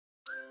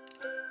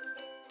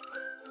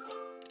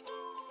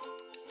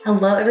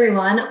Hello,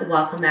 everyone.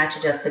 Welcome back to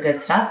Just the Good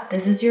Stuff.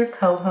 This is your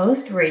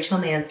co-host, Rachel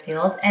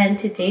Mansfield, and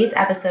today's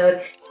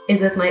episode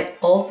is with my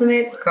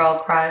ultimate girl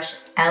crush,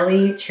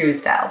 Elly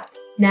Truesdell.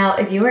 Now,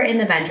 if you are in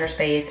the venture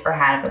space or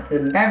have a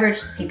food and beverage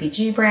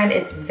CPG brand,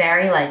 it's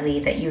very likely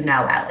that you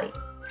know Elly.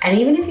 And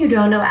even if you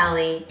don't know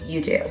Elly,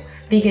 you do,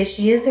 because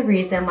she is the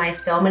reason why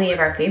so many of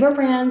our favorite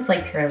brands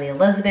like Purely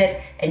Elizabeth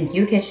and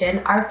You Kitchen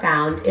are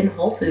found in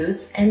Whole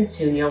Foods, and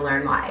soon you'll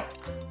learn why.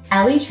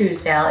 Elly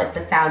Truesdell is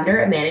the founder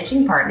and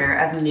managing partner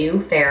of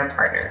New Fair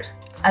Partners,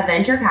 a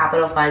venture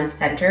capital fund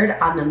centered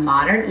on the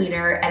modern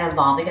eater and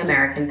evolving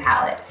American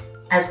palate.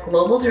 As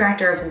Global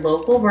Director of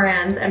Local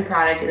Brands and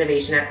Product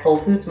Innovation at Whole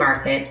Foods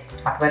Market,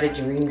 talk about a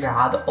dream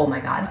job, oh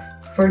my God,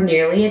 for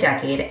nearly a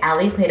decade,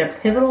 Elly played a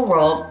pivotal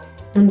role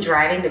in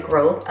driving the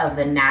growth of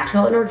the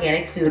natural and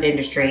organic food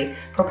industry,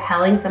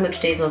 propelling some of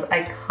today's most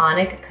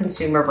iconic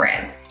consumer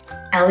brands.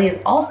 Elly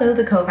is also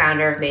the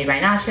co-founder of Made by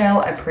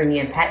Nacho, a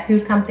premium pet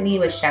food company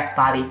with Chef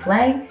Bobby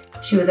Flay.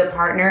 She was a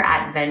partner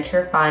at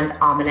venture fund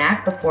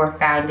Almanac before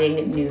founding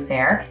New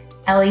Fair.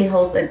 Elly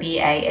holds a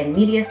BA in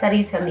Media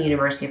Studies from the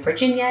University of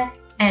Virginia,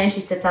 and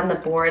she sits on the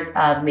boards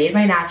of Made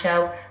by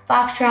Nacho,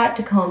 Foxtrot,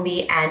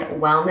 Tacombi, and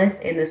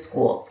Wellness in the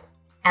Schools.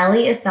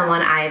 Elly is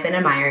someone I have been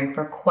admiring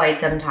for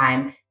quite some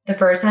time. The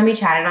first time we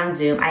chatted on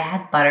Zoom, I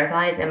had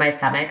butterflies in my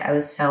stomach. I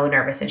was so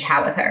nervous to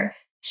chat with her.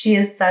 She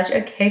is such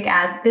a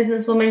kick-ass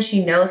businesswoman.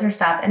 She knows her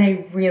stuff, and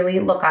I really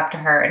look up to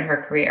her in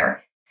her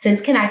career. Since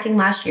connecting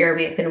last year,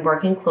 we have been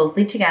working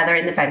closely together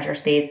in the venture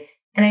space,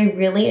 and I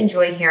really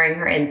enjoy hearing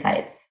her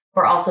insights.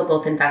 We're also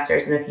both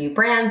investors in a few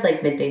brands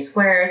like Midday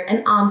Squares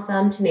and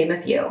Omsum, to name a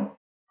few.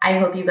 I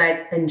hope you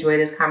guys enjoy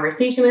this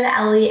conversation with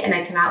Elly, and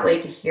I cannot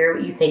wait to hear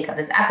what you think of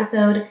this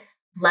episode.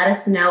 Let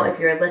us know if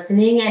you're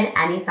listening and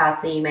any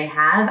thoughts that you may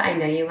have. I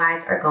know you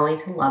guys are going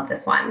to love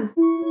this one.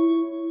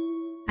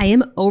 I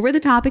am over the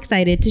top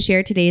excited to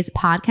share today's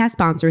podcast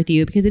sponsor with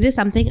you because it is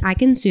something I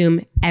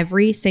consume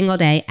every single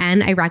day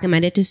and I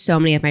recommend it to so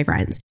many of my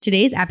friends.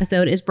 Today's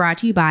episode is brought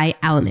to you by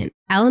Element.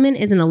 Element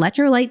is an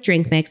electrolyte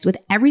drink mix with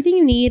everything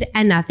you need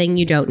and nothing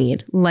you don't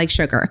need, like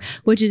sugar,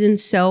 which is in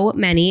so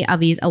many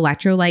of these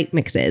electrolyte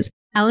mixes.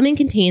 Element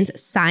contains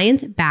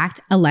science-backed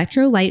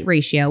electrolyte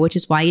ratio, which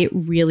is why it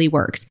really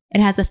works.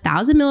 It has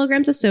 1,000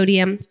 milligrams of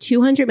sodium,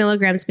 200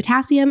 milligrams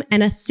potassium,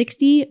 and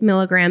 60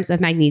 milligrams of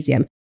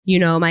magnesium. You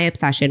know my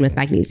obsession with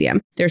magnesium.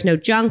 There's no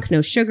junk,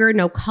 no sugar,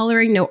 no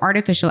coloring, no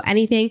artificial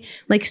anything,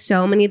 like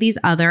so many of these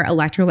other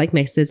electrolyte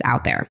mixes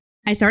out there.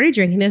 I started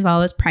drinking this while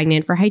I was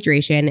pregnant for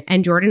hydration,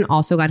 and Jordan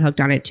also got hooked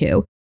on it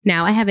too.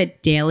 Now I have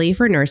it daily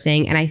for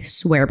nursing, and I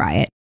swear by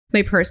it.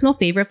 My personal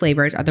favorite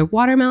flavors are the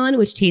watermelon,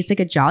 which tastes like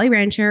a Jolly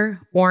Rancher,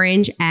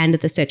 orange, and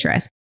the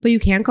citrus. But you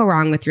can't go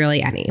wrong with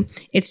really any.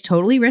 It's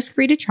totally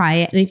risk-free to try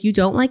it, and if you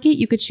don't like it,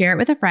 you could share it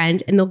with a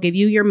friend, and they'll give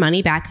you your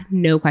money back,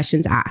 no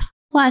questions asked.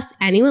 Plus,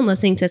 anyone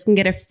listening to this can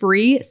get a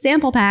free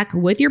sample pack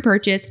with your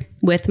purchase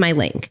with my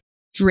link.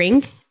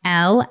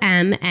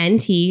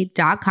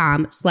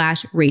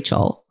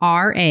 drinklmnt.com/Rachel,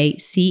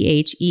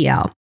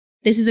 RACHEL.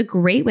 This is a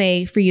great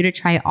way for you to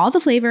try all the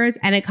flavors,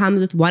 and it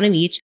comes with one of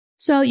each,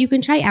 so you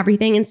can try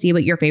everything and see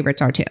what your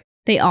favorites are too.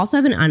 They also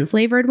have an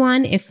unflavored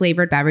one if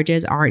flavored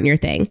beverages aren't your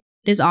thing.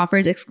 This offer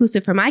is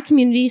exclusive for my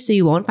community, so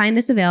you won't find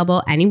this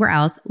available anywhere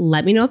else.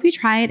 Let me know if you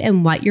try it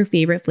and what your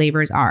favorite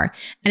flavors are.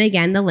 And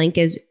again, the link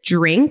is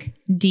drink,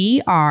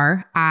 DRINK,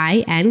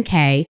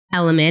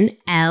 element,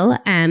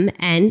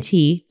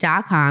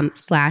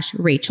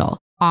 LMNT.com/Rachel,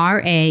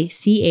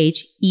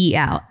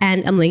 RACHEL.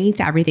 And I'm linking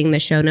to everything in the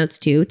show notes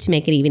too to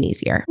make it even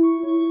easier.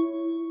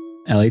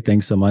 Elly,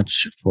 thanks so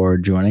much for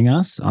joining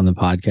us on the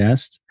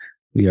podcast.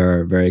 We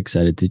are very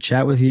excited to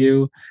chat with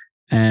you.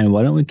 And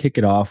why don't we kick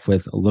it off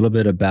with a little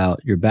bit about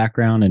your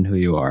background and who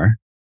you are?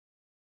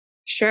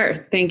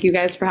 Sure. Thank you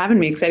guys for having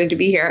me. Excited to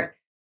be here.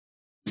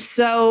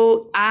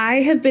 So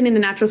I have been in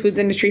the natural foods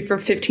industry for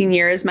 15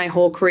 years, my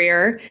whole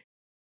career.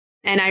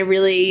 And I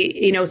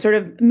really, sort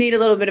of made a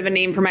little bit of a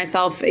name for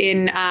myself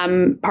in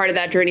part of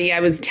that journey. I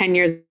was 10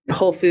 years at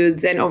Whole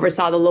Foods and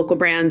oversaw the local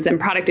brands and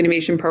product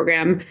innovation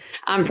program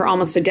for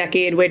almost a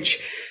decade, which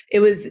it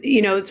was,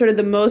 sort of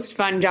the most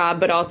fun job,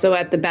 but also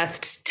at the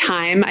best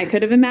time I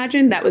could have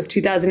imagined. That was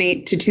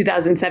 2008 to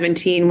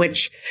 2017,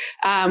 which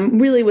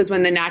really was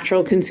when the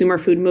natural consumer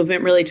food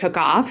movement really took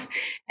off.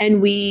 And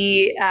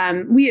we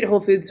at Whole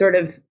Foods sort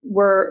of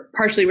were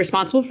partially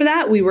responsible for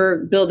that. We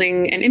were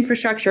building an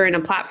infrastructure and a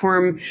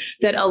platform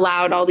that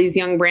allowed all these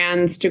young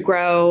brands to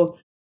grow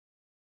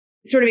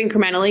sort of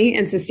incrementally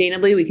and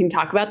sustainably. We can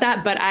talk about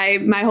that. But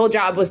my whole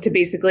job was to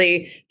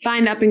basically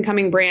find up and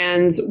coming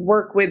brands,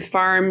 work with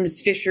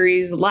farms,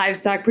 fisheries,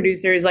 livestock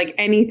producers, like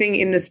anything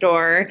in the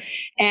store,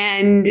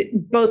 and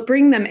both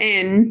bring them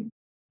in,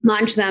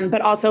 launch them,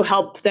 but also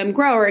help them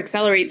grow or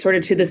accelerate sort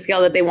of to the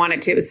scale that they want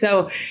it to.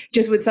 So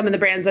just with some of the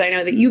brands that I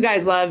know that you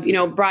guys love,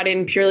 brought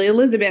in Purely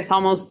Elizabeth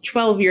almost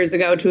 12 years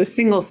ago to a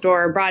single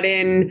store, brought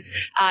in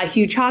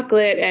Hue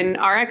Chocolate and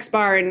RX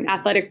Bar and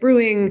Athletic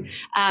Brewing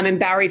and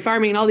Bowery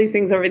Farming and all these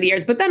things over the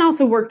years, but then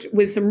also worked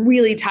with some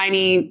really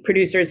tiny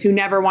producers who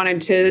never wanted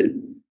to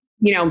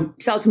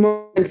sell to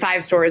more than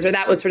 5 stores, or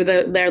that was sort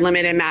of their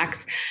limit and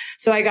max.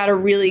 So I got a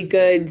really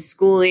good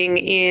schooling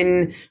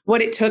in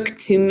what it took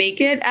to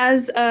make it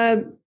as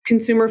a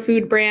consumer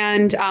food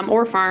brand,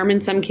 or farm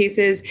in some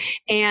cases,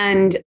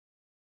 and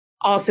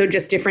also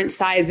just different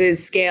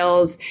sizes,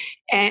 scales,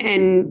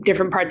 and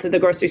different parts of the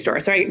grocery store.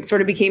 So I sort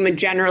of became a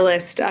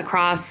generalist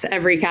across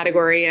every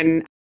category,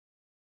 and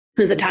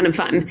it was a ton of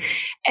fun.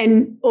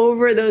 And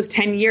over those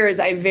 10 years,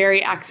 I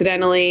very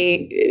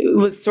accidentally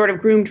was sort of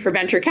groomed for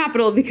venture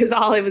capital, because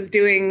all I was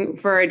doing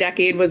for a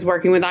decade was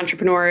working with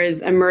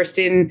entrepreneurs immersed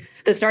in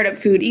the startup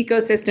food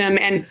ecosystem,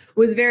 and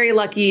was very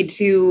lucky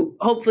to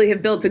hopefully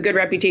have built a good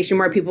reputation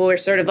where people were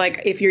sort of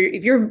like, if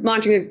you're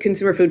launching a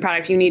consumer food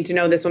product, you need to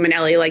know this woman,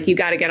 Elly. Like, you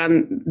got to get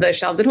on the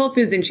shelves at Whole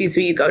Foods, and she's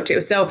who you go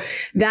to. So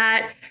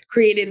that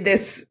created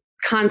this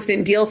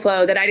constant deal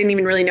flow that I didn't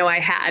even really know I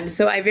had.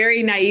 So I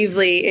very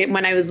naively,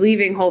 when I was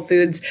leaving Whole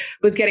Foods,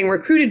 was getting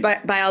recruited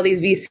by all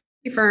these VC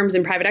firms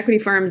and private equity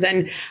firms.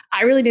 And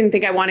I really didn't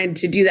think I wanted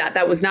to do that.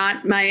 That was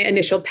not my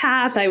initial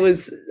path. I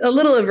was a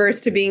little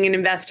averse to being an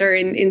investor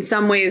in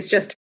some ways,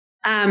 just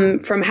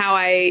from how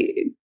I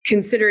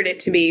considered it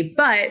to be.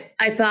 But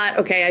I thought,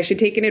 okay, I should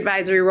take an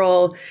advisory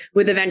role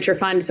with a venture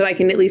fund so I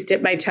can at least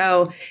dip my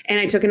toe.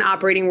 And I took an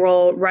operating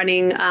role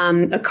running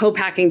a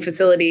co-packing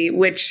facility,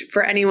 which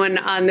for anyone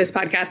on this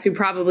podcast who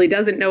probably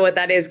doesn't know what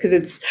that is, because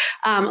it's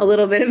a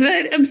little bit of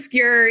an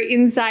obscure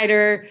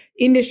insider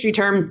industry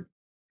term.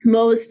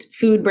 Most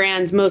food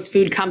brands, most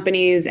food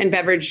companies and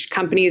beverage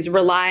companies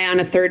rely on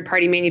a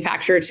third-party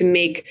manufacturer to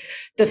make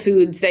the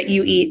foods that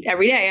you eat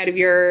every day out of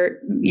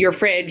your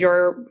fridge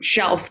or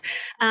shelf.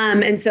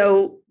 And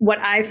so what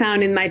I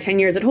found in my 10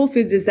 years at Whole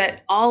Foods is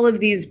that all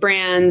of these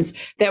brands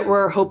that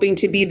were hoping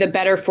to be the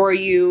better for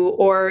you,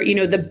 or,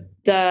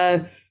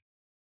 the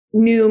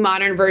new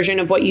modern version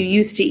of what you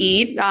used to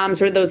eat,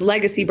 sort of those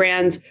legacy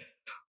brands,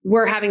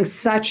 were having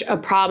such a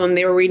problem.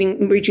 They were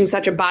reaching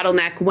such a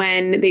bottleneck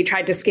when they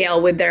tried to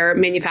scale with their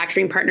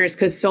manufacturing partners,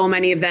 because so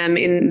many of them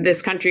in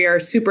this country are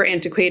super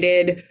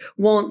antiquated,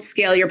 won't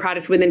scale your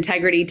product with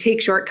integrity, take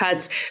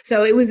shortcuts.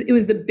 So it was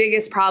the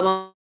biggest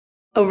problem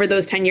over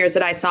those 10 years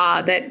that I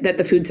saw that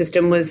the food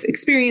system was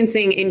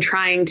experiencing in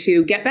trying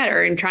to get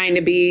better and trying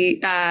to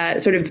be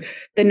sort of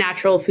the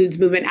natural foods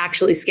movement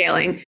actually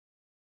scaling.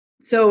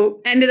 So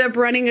ended up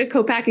running a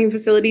co-packing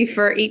facility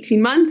for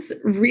 18 months,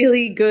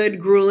 really good,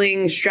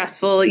 grueling,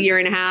 stressful year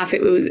and a half.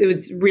 It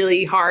was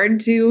really hard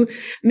to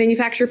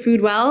manufacture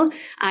food well.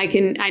 I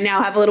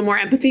now have a little more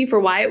empathy for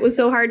why it was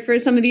so hard for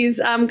some of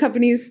these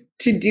companies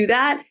to do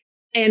that,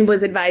 and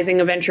was advising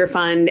a venture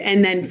fund.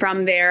 And then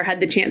from there had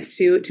the chance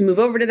to move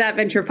over to that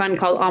venture fund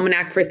called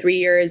Almanac for 3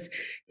 years,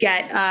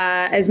 get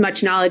as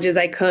much knowledge as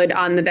I could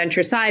on the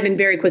venture side, and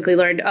very quickly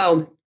learned,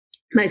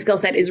 my skill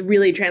set is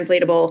really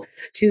translatable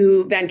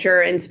to venture,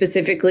 and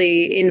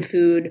specifically in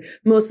food,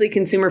 mostly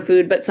consumer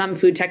food, but some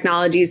food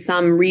technologies,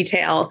 some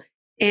retail,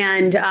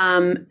 and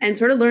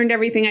sort of learned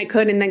everything I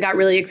could, and then got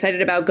really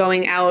excited about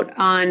going out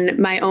on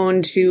my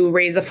own to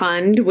raise a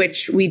fund,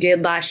 which we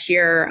did last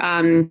year.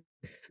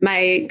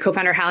 My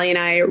co-founder, Hallie, and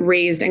I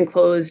raised and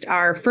closed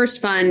our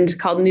first fund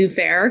called New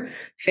Fare,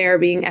 Fare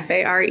being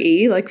Fare,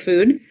 like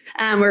food.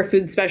 We're a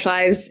food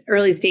specialized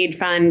early stage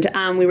fund.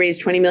 We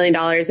raised $20 million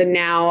and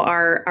now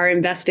are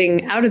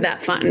investing out of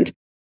that fund.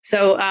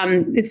 So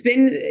it's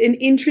been an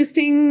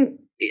interesting,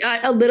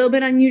 a little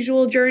bit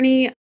unusual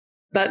journey,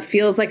 but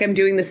feels like I'm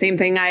doing the same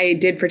thing I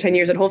did for 10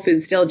 years at Whole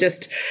Foods, still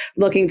just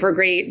looking for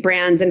great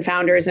brands and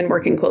founders and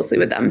working closely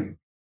with them.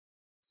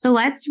 So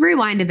let's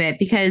rewind a bit,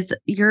 because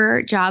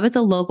your job as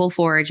a local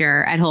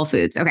forager at Whole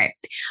Foods. Okay.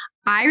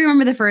 I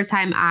remember the first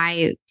time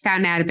I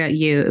found out about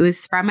you. It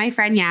was from my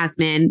friend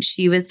Yasmin.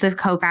 She was the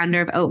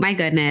co-founder of Oh My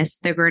Goodness,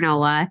 the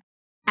granola.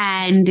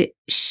 And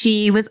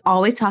she was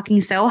always talking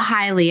so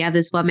highly of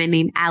this woman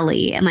named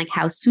Elly, and like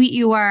how sweet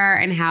you were,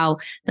 and how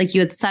like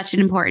you had such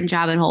an important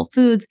job at Whole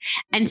Foods.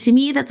 And to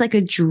me, that's like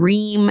a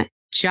dream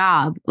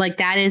job.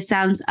 Like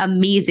sounds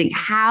amazing.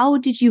 How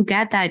did you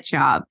get that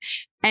job?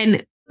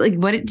 And like,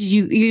 what did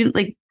you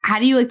like, how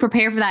do you like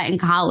prepare for that in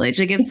college?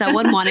 Like if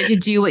someone wanted to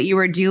do what you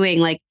were doing,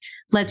 like,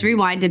 let's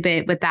rewind a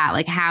bit with that.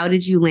 Like, how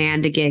did you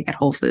land a gig at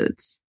Whole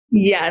Foods?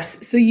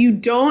 Yes. So you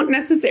don't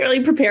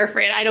necessarily prepare for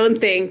it, I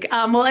don't think.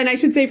 Well, and I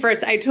should say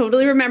first, I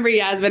totally remember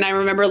Yasmin. I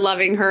remember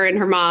loving her and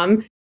her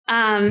mom.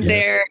 Yes.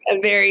 They're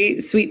a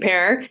very sweet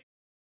pair.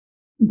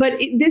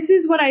 But this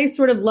is what I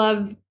sort of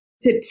love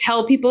to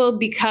tell people,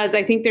 because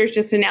I think there's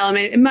just an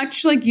element,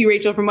 much like you,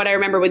 Rachel, from what I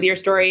remember with your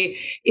story,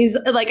 is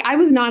like I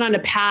was not on a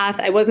path.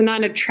 I wasn't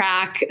on a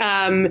track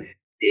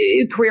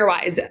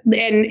career-wise,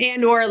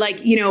 and or like,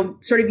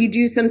 sort of you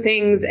do some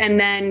things and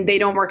then they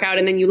don't work out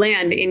and then you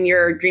land in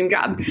your dream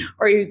job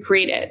or you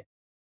create it.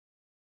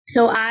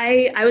 So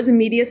I was a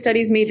media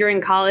studies major in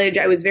college.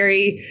 I was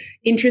very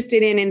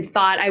interested in and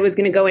thought I was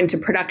going to go into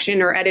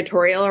production or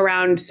editorial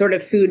around sort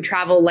of food,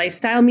 travel,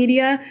 lifestyle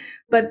media.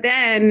 But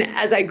then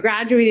as I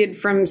graduated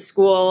from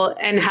school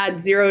and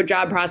had zero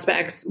job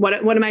prospects, one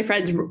of my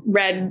friends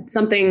read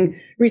something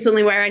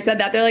recently where I said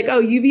that. They're like, oh,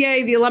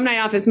 UVA, the alumni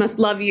office must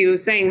love you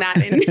saying that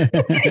in,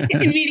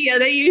 in media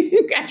that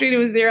you graduated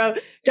with zero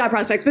job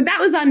prospects. But that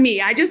was on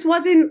me. I just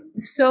wasn't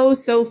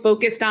so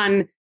focused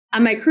on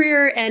my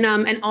career,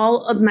 and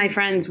all of my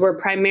friends were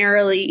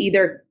primarily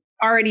either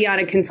already on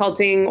a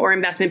consulting or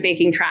investment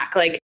banking track.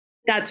 Like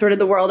that's sort of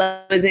the world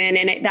I was in,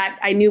 and that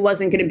I knew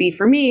wasn't going to be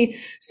for me.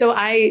 So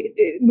I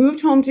moved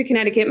home to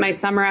Connecticut my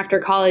summer after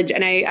college,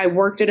 and I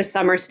worked at a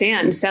summer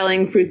stand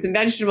selling fruits and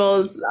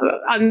vegetables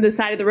on the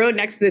side of the road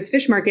next to this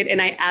fish market,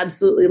 and I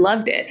absolutely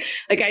loved it.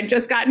 Like I'd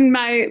just gotten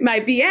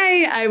my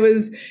BA. I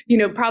was,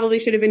 probably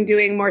should have been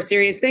doing more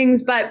serious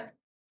things, but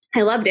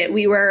I loved it.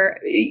 We were,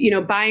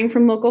 buying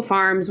from local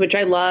farms, which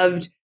I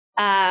loved,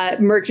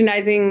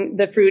 merchandising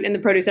the fruit and the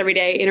produce every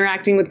day,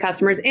 interacting with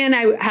customers. And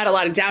I had a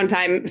lot of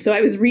downtime. So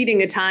I was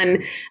reading a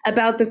ton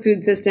about the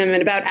food system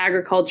and about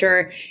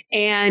agriculture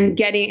and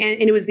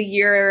it was the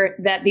year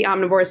that The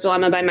Omnivore's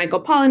Dilemma by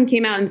Michael Pollan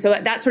came out. And so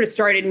that sort of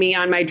started me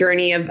on my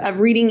journey of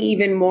reading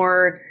even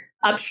more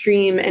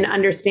upstream and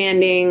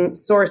understanding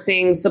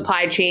sourcing,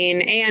 supply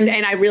chain.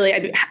 And I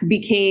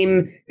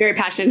became very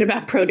passionate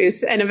about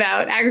produce and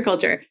about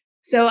agriculture.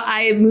 So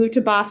I moved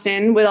to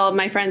Boston with all of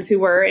my friends who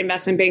were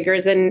investment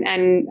bankers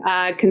and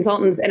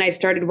consultants. And I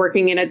started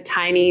working in a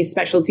tiny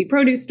specialty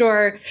produce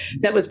store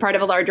that was part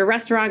of a larger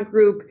restaurant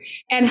group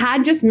and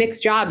had just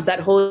mixed jobs that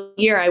whole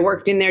year. I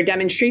worked in their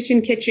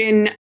demonstration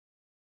kitchen,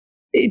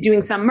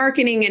 doing some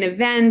marketing and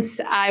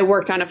events. I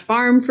worked on a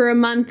farm for a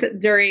month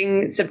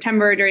during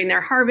September, during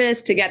their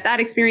harvest to get that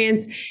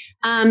experience.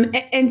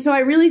 And so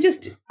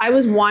I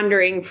was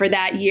wandering for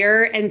that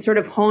year and sort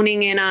of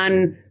honing in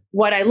on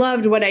what I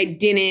loved, what I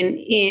didn't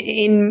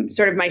in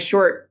sort of my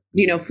short,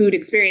 food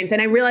experience. And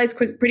I realized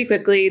pretty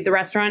quickly the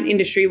restaurant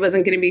industry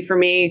wasn't going to be for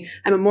me.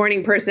 I'm a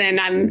morning person.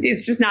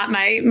 It's just not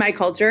my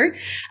culture.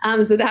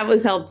 So that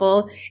was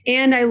helpful.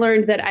 And I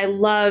learned that I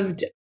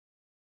loved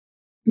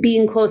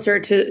being closer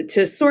to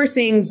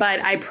sourcing,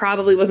 but I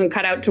probably wasn't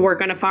cut out to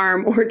work on a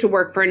farm or to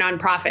work for a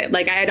nonprofit.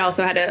 Like I had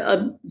also had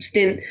a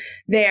stint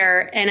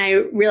there, and I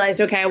realized,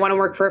 okay, I want to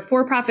work for a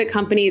for-profit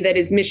company that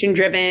is mission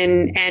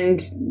driven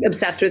and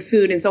obsessed with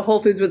food. And so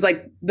Whole Foods was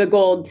like the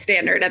gold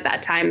standard at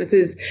that time. This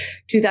is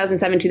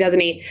 2007,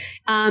 2008.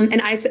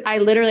 And I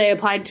literally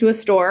applied to a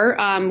store,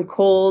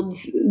 cold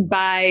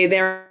by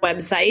their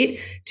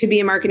website to be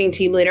a marketing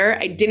team leader.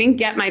 I didn't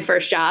get my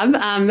first job.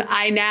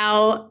 I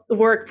now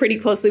work pretty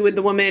closely with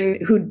the woman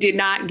who did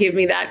not give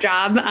me that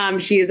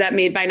job. She is at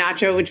Made by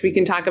Nacho, which we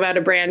can talk about,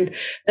 a brand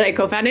that I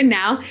co-founded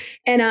now.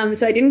 And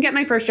so I didn't get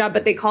my first job,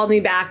 but they called me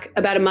back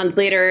about a month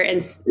later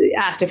and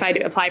asked if I'd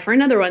apply for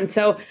another one.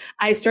 So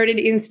I started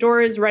in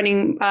stores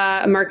running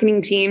a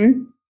marketing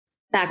team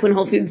back when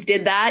Whole Foods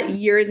did that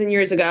years and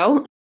years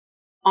ago,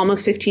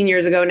 almost 15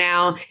 years ago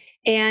now.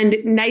 And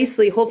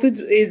nicely, Whole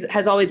Foods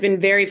has always been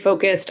very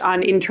focused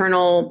on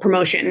internal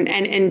promotion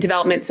and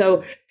development.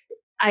 So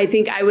I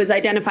think I was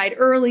identified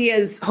early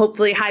as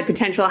hopefully high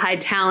potential, high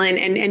talent,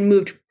 and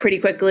moved pretty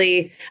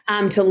quickly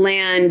to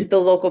land the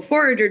local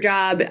Forager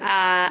job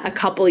a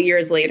couple of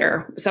years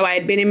later. So I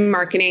had been in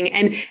marketing,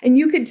 and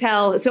you could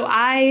tell. So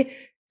I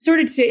sort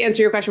of, to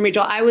answer your question,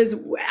 Rachel, I was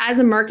as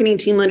a marketing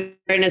team leader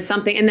and as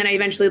something, and then I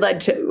eventually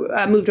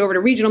moved over to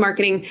regional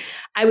marketing.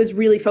 I was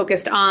really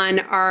focused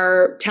on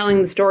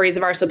telling the stories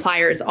of our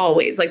suppliers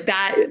always. Like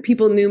that,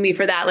 people knew me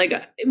for that. Like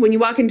when you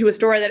walk into a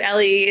store that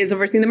Elly is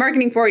overseeing the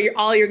marketing for, you're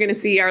going to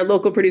see are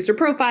local producer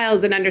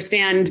profiles and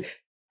understand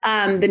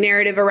the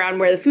narrative around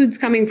where the food's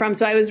coming from.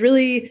 So I was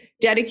really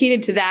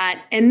dedicated to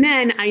that. And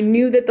then I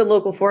knew that the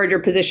local Forager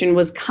position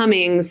was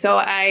coming. So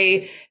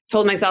I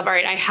told myself, all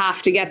right, I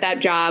have to get that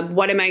job.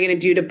 What am I going to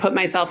do to put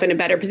myself in a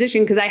better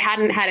position? Because I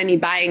hadn't had any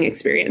buying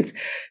experience.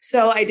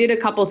 So I did a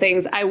couple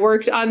things. I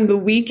worked on the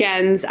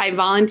weekends. I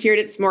volunteered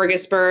at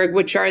Smorgasburg,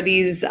 which are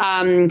these,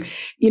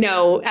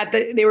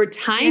 they were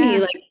tiny,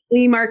 like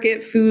flea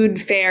market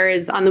food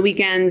fairs on the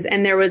weekends.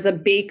 And there was a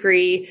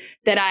bakery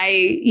that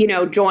I,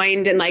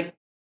 joined, and like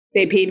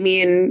they paid me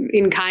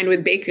in kind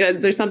with baked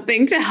goods or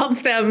something to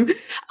help them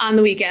on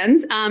the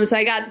weekends. So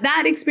I got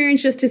that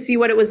experience just to see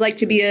what it was like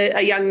to be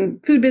a young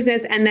food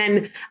business. And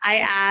then I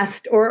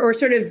asked or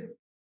sort of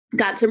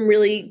got some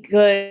really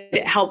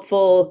good,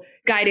 helpful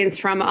guidance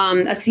from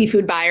a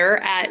seafood buyer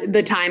at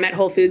the time at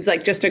Whole Foods,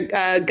 like just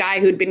a guy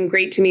who'd been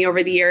great to me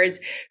over the years,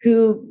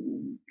 who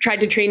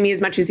tried to train me as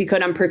much as he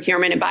could on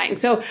procurement and buying.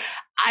 So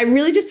I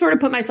really just sort of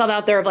put myself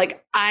out there of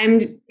like, I'm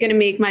going to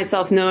make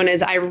myself known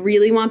as I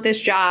really want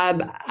this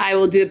job. I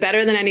will do it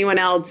better than anyone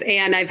else.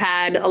 And I've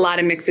had a lot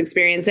of mixed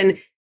experience. And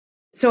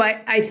so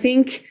I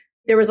think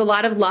there was a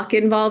lot of luck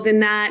involved in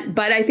that.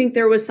 But I think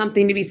there was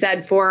something to be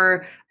said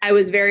for, I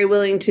was very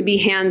willing to be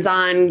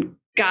hands-on,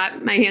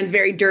 got my hands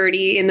very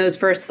dirty in those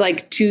first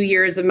like 2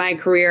 years of my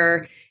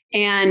career,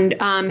 And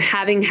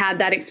having had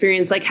that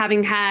experience, like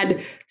having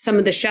had some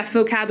of the chef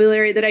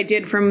vocabulary that I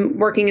did from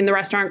working in the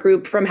restaurant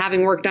group, from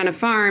having worked on a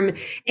farm,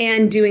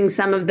 and doing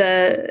some of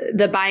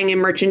the buying and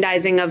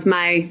merchandising of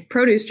my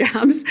produce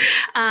jobs,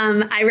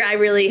 I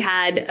really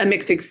had a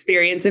mixed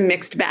experience, a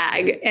mixed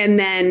bag. And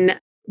then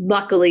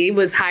luckily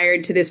was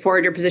hired to this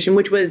forager position,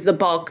 which was the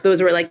bulk.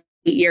 Those were like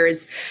 8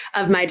 years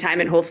of my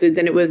time at Whole Foods.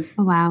 And it was,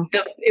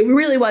 it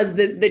really was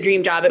the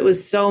dream job. It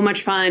was so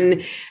much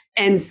fun.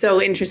 And so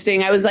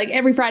interesting. I was like,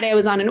 every Friday I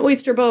was on an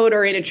oyster boat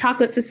or in a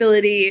chocolate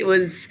facility. It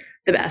was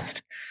the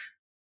best.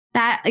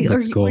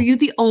 That's cool. Were you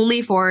the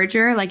only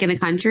forager like in the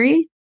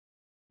country?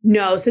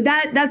 No. So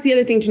that's the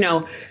other thing to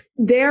know.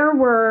 There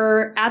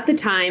were, at the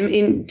time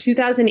in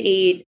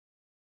 2008,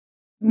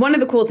 one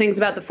of the cool things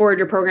about the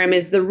Forager program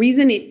is the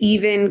reason it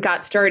even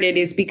got started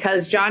is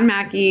because John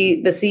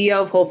Mackey, the CEO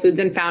of Whole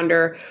Foods and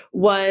founder,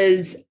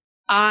 was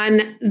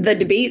on the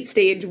debate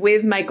stage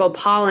with Michael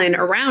Pollan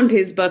around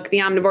his book, The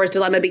Omnivore's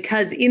Dilemma,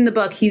 because in the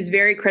book, he's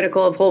very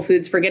critical of Whole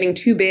Foods for getting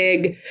too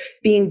big,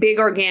 being big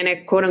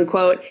organic, quote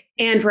unquote,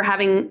 and for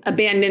having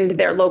abandoned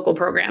their local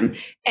program.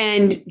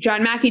 And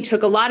John Mackey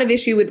took a lot of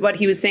issue with what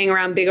he was saying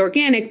around big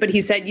organic, but he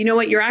said, you know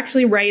what, you're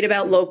actually right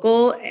about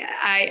local.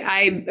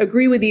 I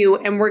agree with you.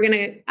 And we're going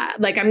to,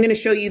 I'm going to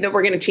show you that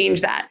we're going to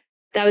change that.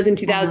 That was in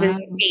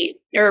 2008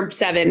 or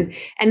 7.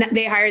 And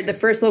they hired the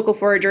first local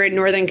forager in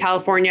Northern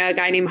California, a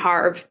guy named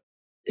Harv.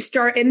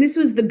 And this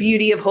was the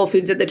beauty of Whole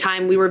Foods at the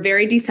time. We were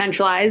very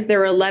decentralized. There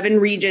were 11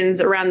 regions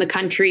around the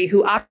country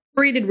who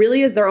operated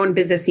really as their own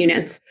business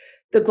units.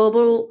 The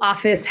global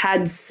office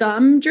had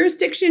some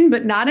jurisdiction,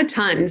 but not a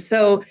ton.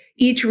 So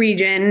each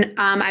region,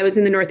 I was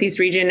in the Northeast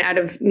region out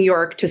of New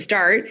York to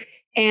start.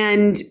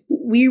 And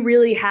we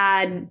really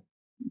had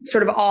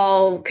sort of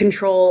all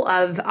control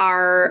of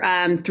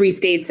our 3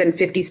 states and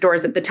 50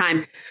 stores at the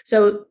time.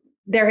 So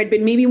there had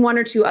been maybe 1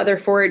 or 2 other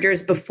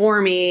foragers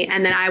before me,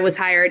 and then I was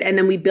hired, and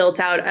then we built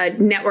out a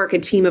network, a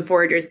team of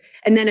foragers.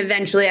 And then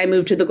eventually I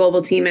moved to the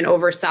global team and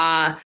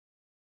oversaw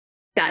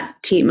that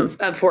team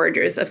of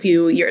foragers a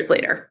few years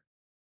later.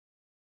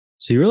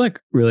 So you were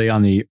like really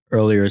on the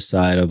earlier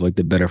side of like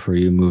the Better For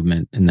You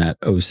movement in that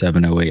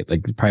 07, 08.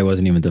 Like it probably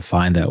wasn't even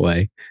defined that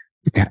way.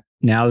 Okay.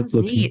 Now it's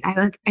looking.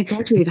 I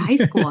graduated high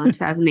school in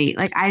 2008.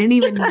 Like I didn't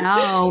even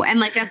know. And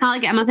like, that's not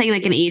like, I'm not saying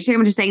like an age thing.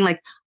 I'm just saying like,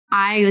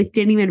 I like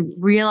didn't even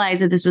realize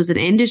that this was an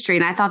industry.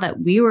 And I thought that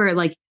we were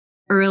like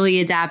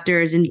early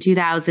adapters in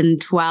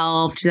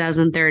 2012,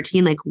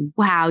 2013. Like,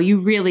 wow, you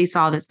really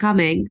saw this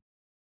coming.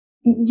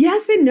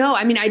 Yes and no.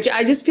 I mean, I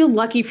just feel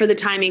lucky for the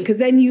timing because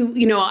then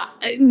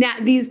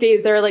these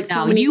days there are like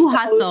so many. You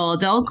hustle.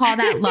 Don't call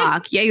that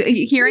luck. Yeah,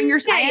 hearing your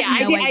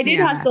I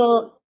did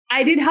hustle.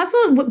 I did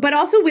hustle, but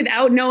also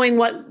without knowing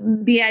what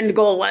the end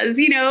goal was,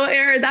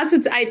 or that's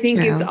what I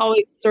think is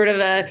always sort of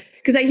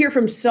because I hear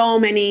from so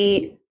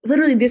many,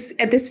 literally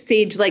at this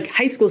stage, like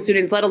high school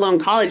students, let alone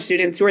college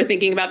students who are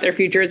thinking about their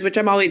futures, which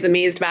I'm always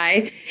amazed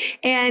by.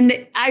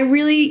 And I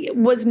really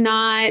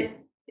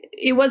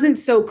it wasn't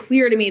so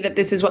clear to me that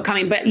this is what's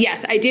coming. But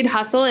yes, I did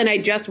hustle and I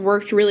just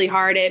worked really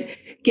hard at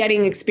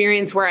getting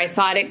experience where I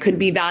thought it could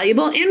be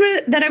valuable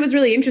and that I was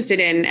really interested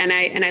in and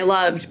I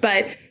loved.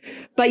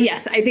 But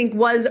yes, I think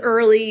was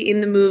early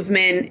in the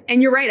movement.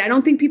 And you're right. I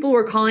don't think people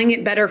were calling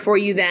it Better For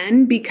You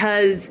then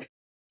because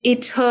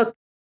it took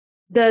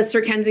the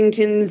Sir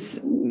Kensington's,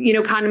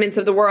 condiments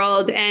of the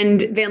world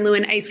and Van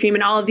Leeuwen ice cream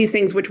and all of these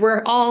things, which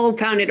were all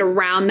founded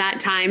around that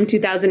time,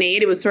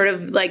 2008. It was sort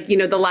of like,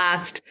 the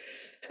last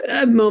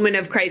moment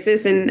of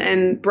crisis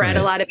and bred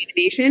a lot of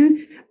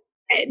innovation.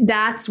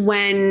 That's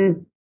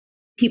when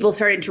people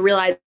started to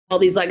realize all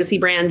these legacy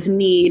brands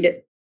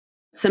need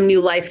some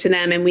new life to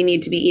them and we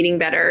need to be eating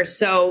better.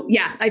 So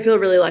yeah, I feel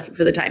really lucky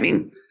for the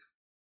timing.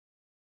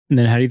 And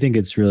then how do you think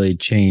it's really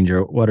changed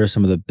or what are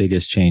some of the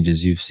biggest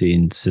changes you've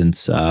seen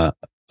since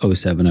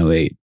 07,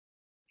 08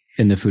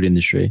 in the food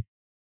industry?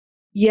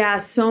 Yeah,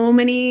 so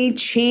many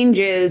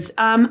changes.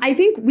 I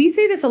think we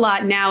say this a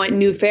lot now at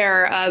New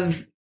Fair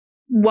of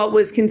what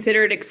was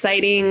considered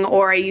exciting,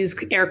 or I use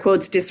air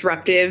quotes,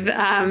 disruptive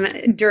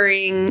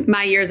during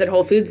my years at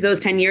Whole Foods, those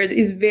 10 years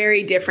is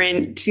very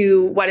different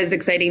to what is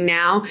exciting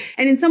now.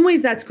 And in some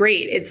ways that's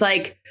great. It's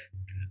like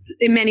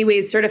in many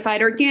ways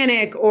certified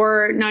organic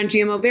or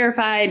non-GMO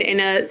verified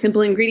and a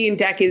simple ingredient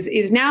deck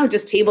is now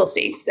just table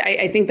stakes.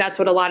 I think that's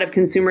what a lot of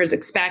consumers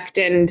expect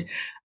and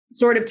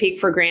sort of take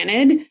for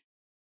granted.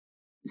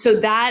 So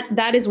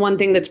that is one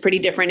thing that's pretty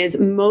different is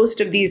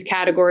most of these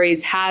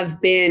categories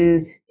have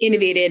been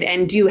innovated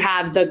and do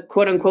have the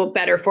quote unquote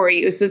better for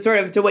you. So sort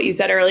of to what you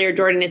said earlier,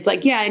 Jordan, it's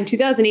like, yeah, in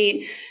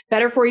 2008,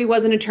 better for you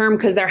wasn't a term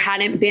because there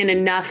hadn't been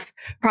enough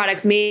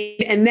products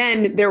made. And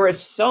then there were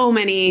so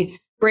many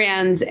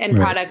brands and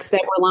products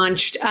that were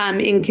launched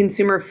in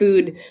consumer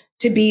food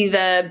to be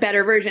the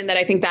better version that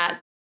I think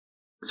that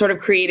sort of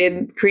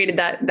created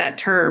that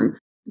term.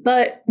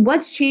 But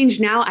what's changed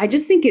now, I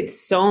just think it's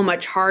so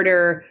much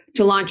harder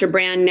to launch a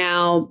brand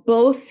now,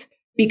 both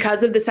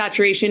because of the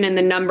saturation and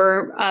the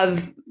number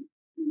of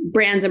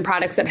brands and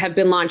products that have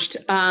been launched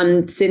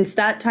since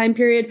that time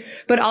period,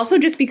 but also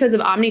just because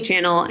of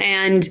omnichannel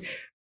and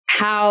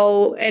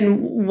how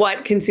and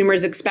what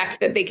consumers expect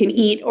that they can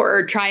eat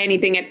or try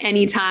anything at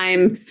any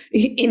time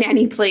in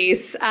any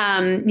place,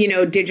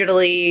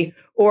 digitally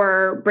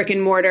or brick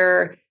and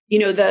mortar.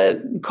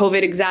 The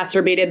COVID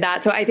exacerbated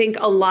that. So I think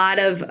a lot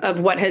of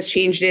what has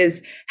changed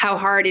is how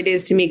hard it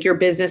is to make your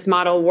business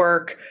model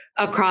work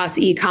across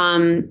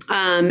e-com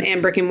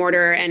and brick and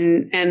mortar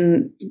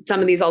and some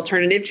of these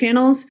alternative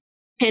channels.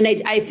 And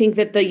I think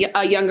that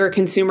a younger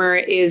consumer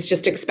is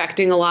just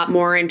expecting a lot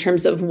more in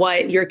terms of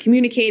what you're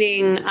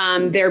communicating,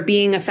 there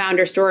being a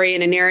founder story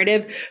and a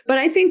narrative. But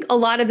I think a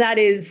lot of that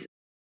is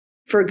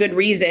for good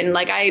reason.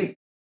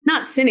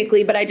 Not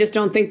cynically, but I just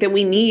don't think that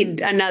we need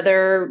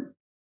another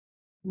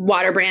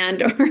water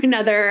brand or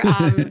another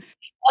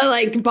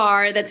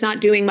bar that's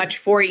not doing much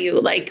for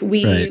you.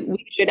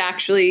 We should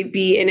actually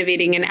be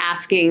innovating and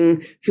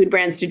asking food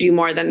brands to do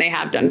more than they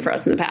have done for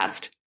us in the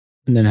past.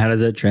 And then how does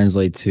that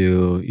translate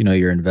to,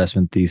 your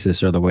investment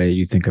thesis or the way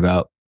you think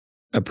about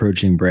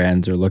approaching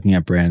brands or looking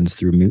at brands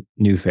through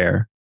New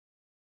Fair?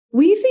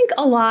 We think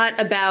a lot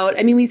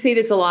about, we say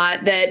this a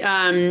lot,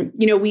 that,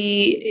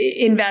 we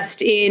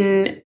invest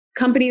in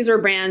companies or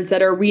brands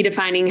that are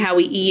redefining how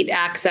we eat,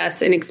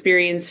 access, and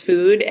experience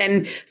food.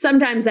 And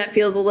sometimes that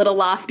feels a little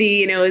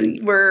lofty.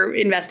 We're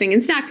investing in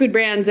snack food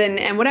brands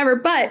and whatever.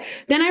 But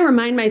then I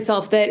remind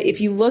myself that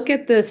if you look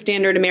at the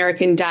standard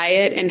American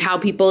diet and how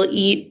people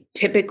eat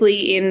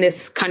typically in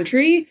this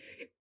country,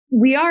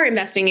 we are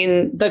investing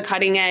in the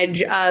cutting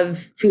edge of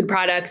food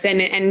products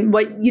and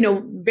what,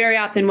 very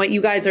often what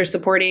you guys are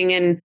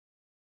supporting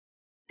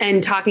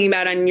and talking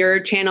about on your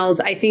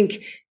channels, I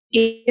think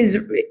is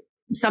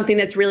something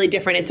that's really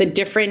different. It's a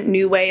different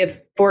new way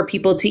for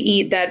people to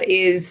eat that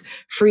is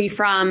free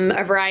from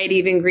a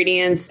variety of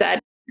ingredients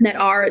that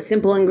are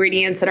simple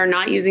ingredients that are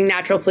not using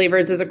natural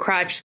flavors as a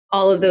crutch,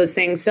 all of those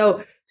things.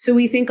 So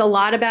we think a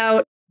lot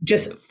about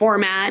just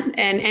format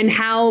and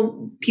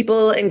how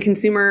people and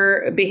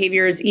consumer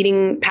behaviors,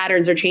 eating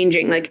patterns are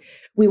changing.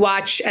 We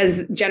watch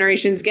as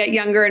generations get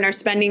younger and are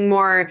spending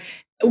more,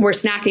 we're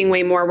snacking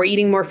way more, we're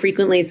eating more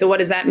frequently. So what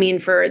does that mean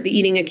for the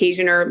eating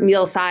occasion or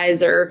meal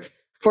size or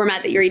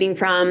format that you're eating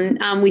from?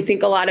 We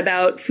think a lot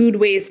about food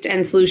waste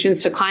and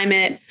solutions to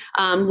climate.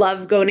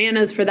 Love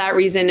Go-Nanas for that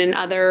reason, and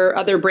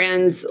other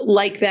brands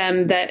like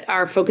them that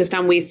are focused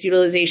on waste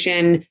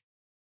utilization,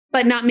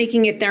 but not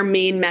making it their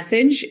main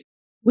message.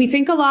 We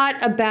think a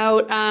lot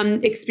about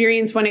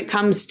experience when it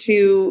comes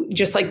to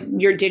just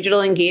your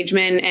digital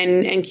engagement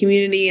and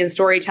community and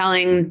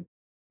storytelling.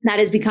 That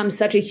has become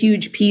such a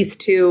huge piece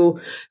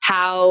to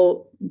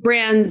how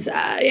brands,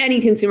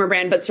 any consumer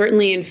brand, but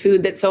certainly in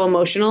food that's so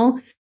emotional,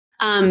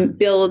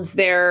 builds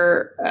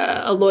their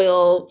a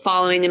loyal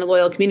following and a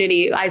loyal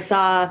community.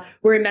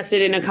 We're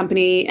invested in a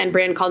company and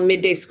brand called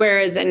Midday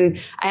Squares, and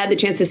I had the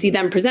chance to see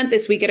them present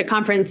this week at a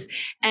conference.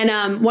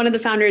 And one of the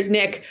founders,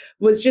 Nick,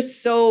 was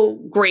just so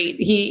great.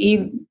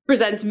 He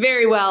presents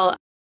very well,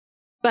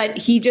 but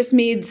he just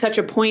made such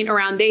a point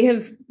around, they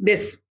have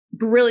this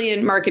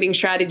brilliant marketing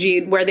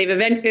strategy where they've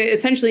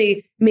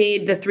essentially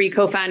made the three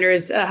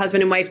co-founders, a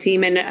husband and wife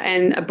team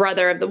and a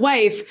brother of the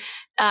wife,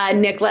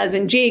 Nick, Les,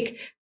 and Jake.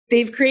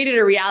 They've created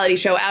a reality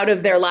show out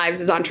of their lives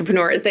as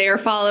entrepreneurs. They are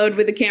followed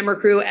with a camera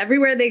crew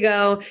everywhere they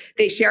go.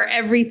 They share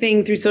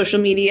everything through social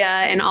media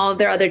and all of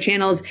their other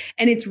channels.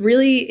 And it's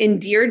really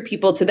endeared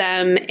people to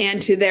them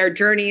and to their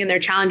journey and their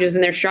challenges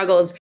and their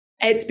struggles.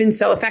 It's been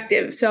so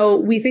effective. So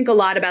we think a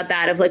lot about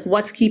that, of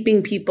what's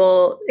keeping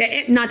people,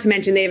 not to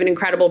mention they have an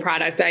incredible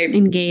product.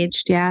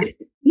 Engaged. Yeah.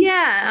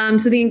 Yeah.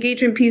 So the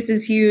engagement piece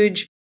is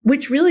huge,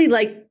 which really,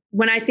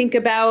 when I think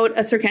about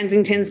a Sir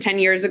Kensington's 10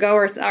 years ago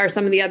or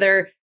some of the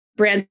other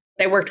brands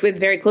I worked with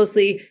very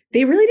closely,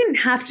 they really didn't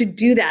have to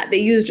do that.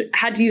 They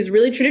had to use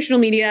really traditional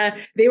media.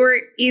 They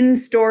were in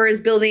stores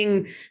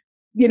building,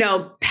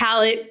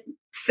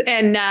 pallets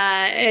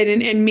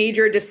and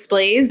major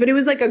displays, but it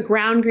was like a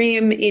ground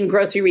game in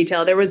grocery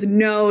retail. There was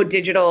no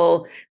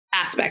digital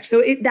aspect.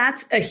 So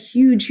that's a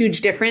huge,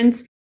 huge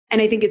difference.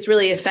 And I think it's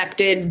really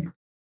affected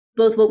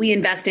both what we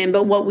invest in,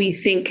 but what we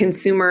think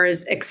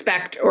consumers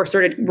expect or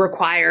sort of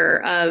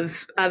require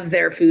of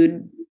their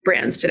food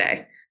brands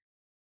today.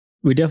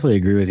 We definitely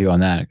agree with you on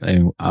that.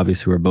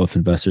 Obviously, we're both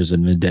investors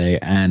in Midday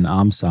and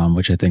Omsom,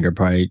 which I think are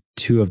probably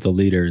two of the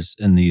leaders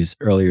in these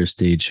earlier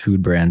stage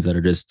food brands that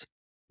are just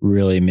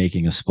really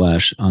making a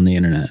splash on the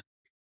internet.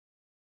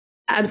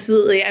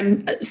 Absolutely.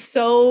 I'm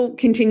so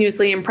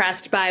continuously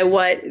impressed by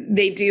what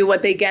they do,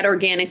 what they get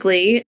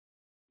organically,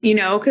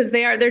 because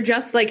they're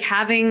just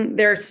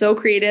they're so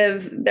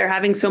creative. They're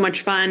having so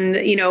much fun.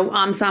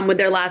 Omsom with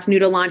their last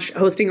noodle launch,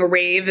 hosting a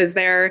rave as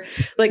their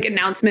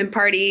announcement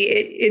party.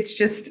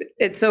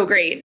 It's so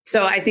great.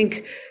 So I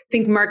think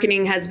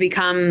marketing has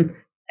become,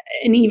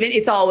 and even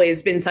it's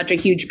always been such a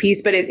huge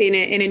piece, but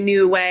in a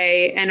new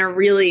way and a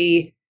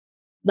really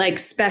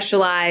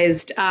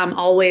specialized,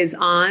 always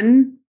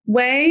on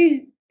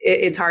way.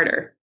 It's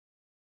harder.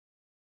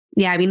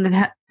 Yeah,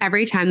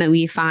 every time that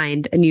we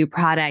find a new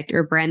product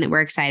or brand that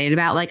we're excited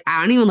about, like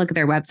I don't even look at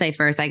their website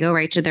first. I go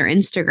right to their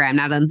Instagram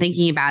now that I'm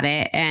thinking about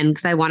it. And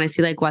because I want to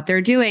see like what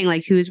they're doing,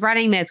 like who's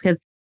running this, because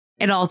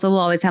it also will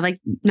always have like,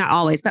 not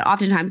always, but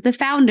oftentimes the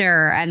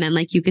founder. And then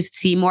like you could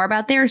see more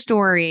about their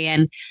story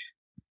and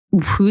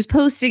who's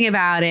posting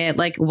about it.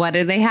 Like what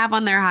do they have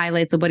on their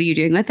highlights? And what are you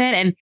doing with it?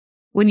 And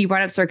when you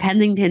brought up Sir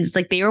Kensington's,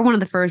 like they were one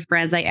of the first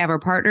brands I ever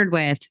partnered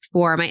with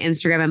for my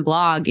Instagram and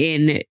blog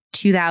in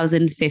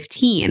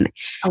 2015.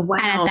 Oh, wow.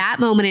 And at that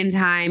moment in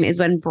time is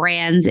when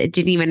brands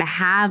didn't even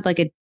have like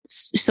a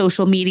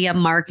social media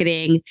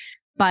marketing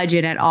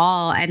budget at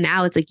all. And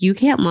now it's like you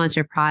can't launch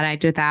a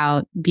product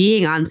without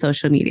being on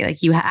social media.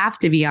 Like you have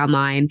to be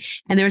online.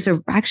 And there's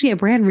actually a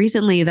brand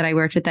recently that I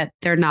worked with that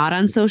they're not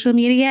on social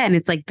media and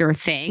it's like their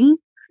thing.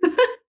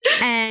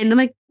 And I'm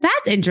like,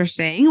 that's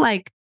interesting.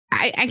 Like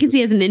I can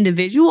see as an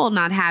individual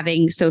not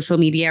having social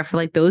media for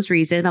like those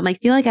reasons. I'm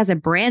like, feel like as a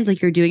brand,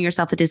 like you're doing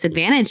yourself a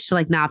disadvantage to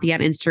like not be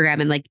on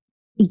Instagram and like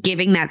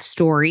giving that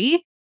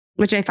story,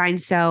 which I find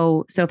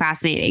so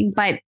fascinating.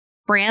 But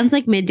brands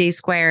like Midday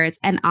Squares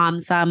and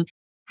Omsum,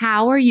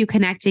 how are you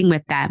connecting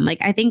with them? Like,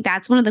 I think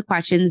that's one of the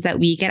questions that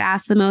we get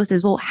asked the most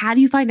is, well, how do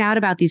you find out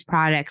about these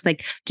products?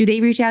 Like, do they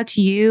reach out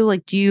to you?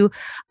 Like,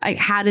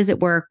 how does it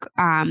work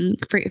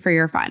for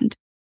your fund?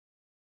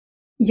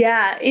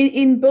 Yeah,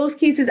 in both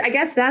cases, I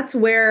guess that's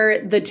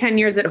where the 10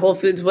 years at Whole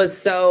Foods was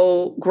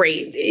so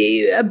great.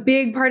 A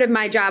big part of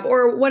my job,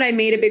 or what I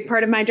made a big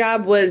part of my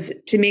job, was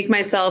to make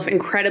myself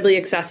incredibly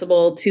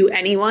accessible to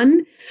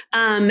anyone.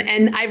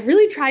 And I've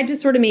really tried to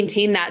sort of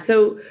maintain that.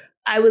 So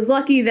I was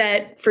lucky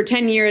that for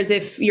 10 years,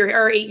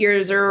 or 8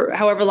 years or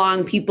however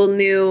long, people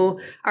knew,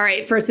 all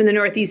right, first in the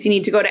Northeast, you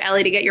need to go to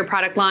Elly to get your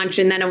product launched.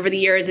 And then over the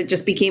years, it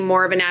just became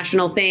more of a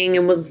national thing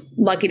and was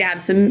lucky to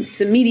have some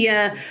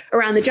media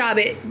around the job.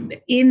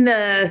 In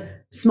the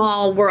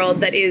small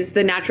world that is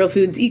the natural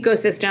foods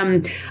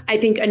ecosystem, I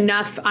think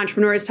enough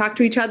entrepreneurs talk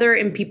to each other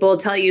and people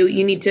tell you,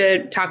 you need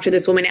to talk to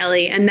this woman,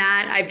 Elly. And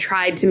that I've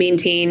tried to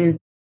maintain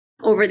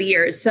over the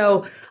years.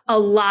 So a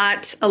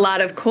lot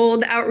of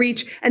cold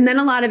outreach, and then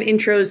a lot of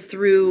intros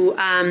through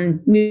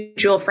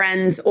mutual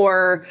friends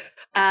or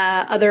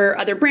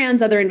other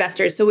brands, other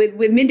investors. So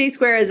with Midday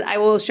Squares, I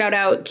will shout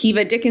out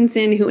Kiva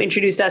Dickinson, who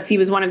introduced us. He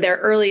was one of their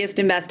earliest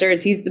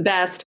investors. He's the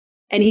best.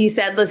 And he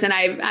said, listen,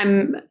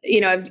 I've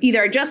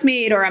either just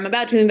made or I'm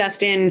about to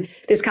invest in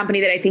this company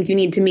that I think you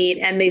need to meet.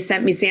 And they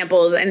sent me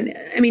samples. And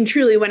I mean,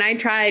 truly, when I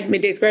tried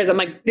Midday Squares, I'm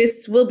like,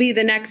 this will be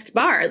the next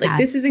bar. Like,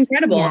 This is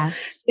incredible.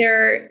 Yes.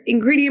 Their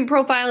ingredient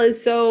profile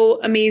is so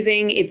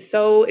amazing. It's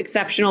so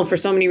exceptional for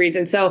so many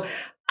reasons. So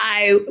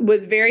I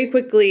was very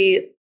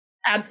quickly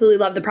absolutely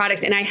love the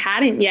product. And I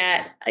hadn't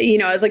yet, I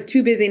was like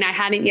too busy and I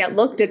hadn't yet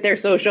looked at their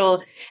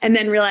social and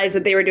then realized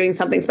that they were doing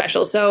something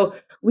special. So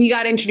we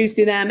got introduced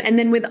to them. And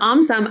then with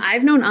Omsum,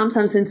 I've known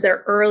Omsum since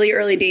their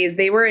early days.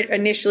 They were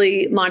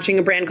initially launching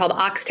a brand called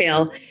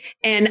Oxtail.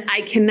 And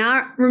I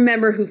cannot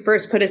remember who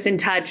first put us in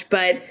touch,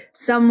 but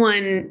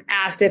someone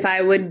asked if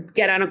I would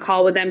get on a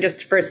call with them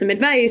just for some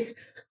advice.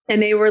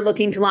 And they were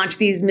looking to launch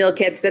these meal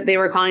kits that they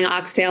were calling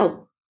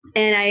Oxtail.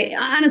 And I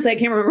honestly, I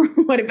can't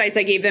remember what advice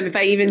I gave them, if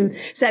I even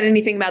said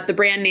anything about the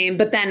brand name.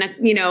 But then,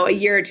 a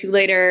year or two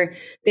later,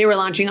 they were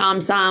launching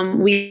Omsum.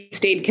 We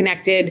stayed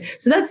connected.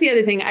 So that's the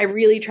other thing. I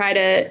really try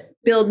to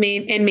build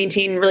and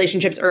maintain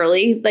relationships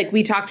early. Like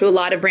we talk to a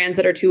lot of brands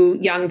that are too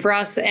young for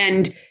us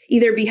and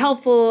either be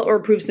helpful or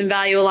prove some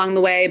value along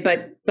the way,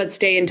 but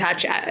stay in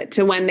touch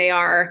to when they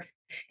are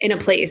in a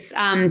place.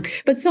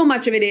 But so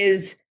much of it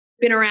is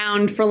been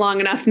around for long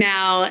enough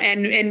now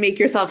and make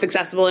yourself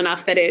accessible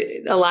enough that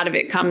a lot of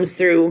it comes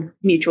through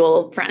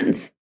mutual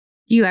friends.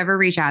 Do you ever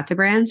reach out to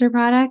brands or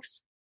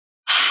products?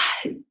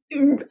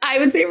 I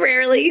would say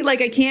rarely.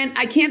 Like I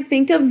can't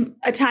think of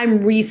a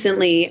time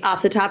recently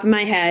off the top of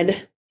my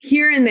head.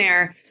 Here and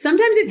there.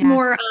 Sometimes it's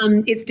more,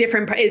 it's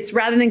different. It's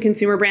rather than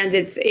consumer brands,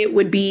 it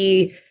would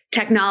be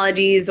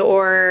technologies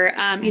or,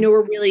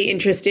 we're really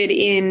interested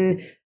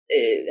in,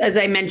 as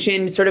I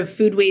mentioned, sort of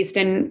food waste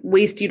and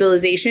waste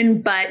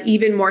utilization, but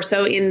even more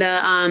so in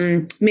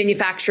the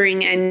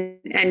manufacturing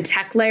and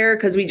tech layer,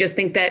 because we just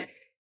think that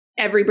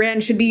every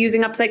brand should be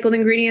using upcycled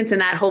ingredients,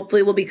 and that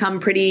hopefully will become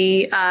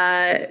pretty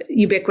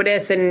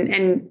ubiquitous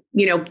and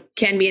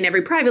can be in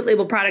every private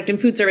label product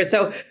and food service.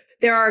 So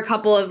there are a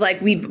couple of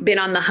we've been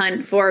on the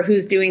hunt for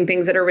who's doing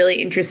things that are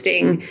really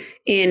interesting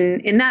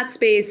in that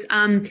space.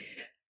 I'm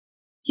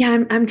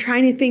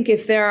trying to think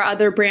if there are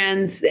other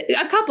brands,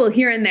 a couple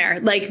here and there,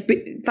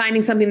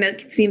 finding something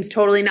that seems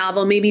totally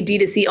novel, maybe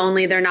D2C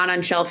only, they're not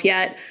on shelf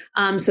yet.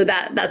 So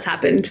that's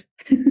happened.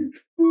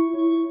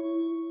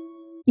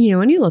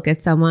 When you look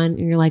at someone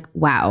and you're like,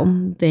 wow,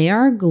 they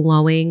are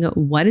glowing.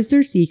 What is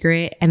their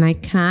secret? And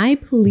can I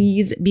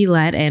please be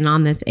let in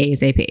on this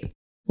ASAP?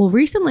 Well,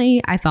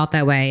 recently I felt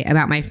that way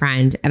about my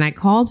friend and I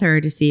called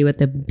her to see what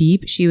the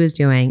beep she was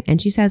doing.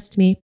 And she says to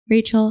me,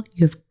 Rachel,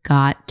 you've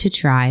got to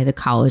try the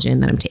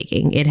collagen that I'm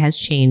taking. It has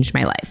changed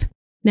my life.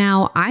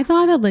 Now, I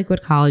thought that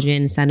liquid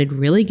collagen sounded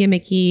really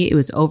gimmicky. It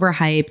was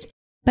overhyped.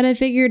 But I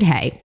figured,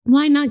 hey,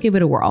 why not give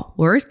it a whirl?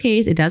 Worst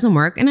case, it doesn't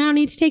work and I don't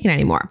need to take it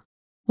anymore.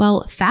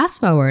 Well,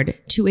 fast forward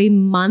to a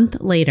month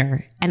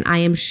later and I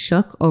am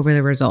shook over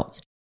the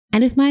results.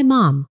 And if my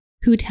mom,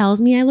 who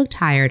tells me I look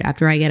tired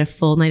after I get a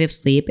full night of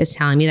sleep, is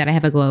telling me that I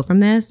have a glow from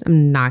this,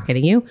 I'm not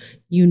kidding you,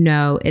 you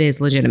know it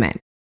is legitimate.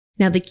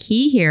 Now, the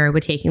key here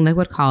with taking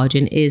liquid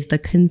collagen is the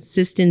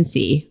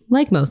consistency,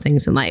 like most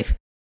things in life.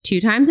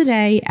 2 times a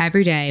day,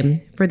 every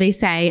day, for they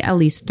say at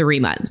least 3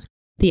 months.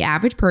 The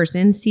average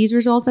person sees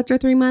results after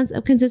 3 months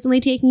of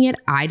consistently taking it.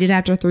 I did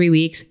after 3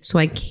 weeks, so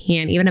I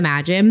can't even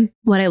imagine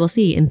what I will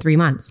see in 3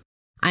 months.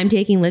 I'm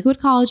taking liquid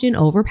collagen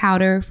over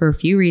powder for a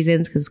few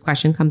reasons because this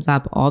question comes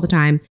up all the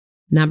time.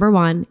 Number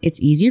 1, it's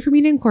easier for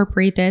me to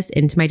incorporate this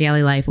into my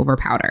daily life over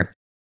powder.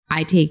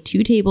 I take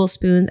 2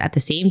 tablespoons at the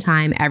same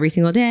time every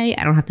single day.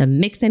 I don't have to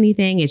mix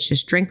anything. It's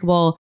just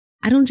drinkable.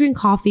 I don't drink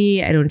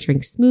coffee. I don't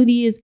drink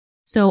smoothies.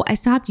 So I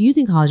stopped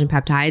using collagen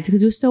peptides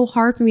because it was so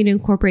hard for me to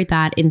incorporate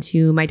that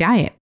into my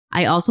diet.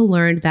 I also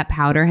learned that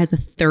powder has a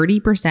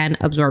 30%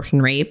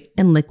 absorption rate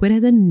and liquid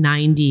has a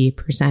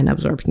 90%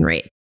 absorption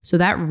rate. So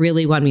that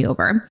really won me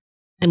over.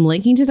 I'm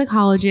linking to the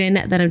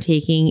collagen that I'm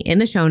taking in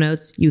the show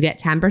notes. You get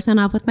 10%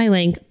 off with my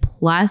link,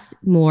 plus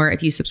more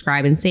if you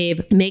subscribe and save.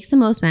 It makes the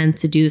most sense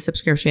to do the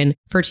subscription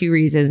for 2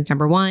 reasons.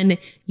 Number 1,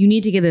 you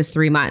need to give this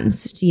 3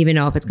 months to even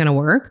know if it's going to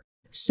work.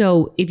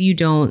 So if you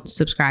don't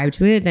subscribe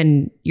to it,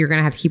 then you're going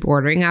to have to keep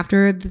ordering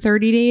after the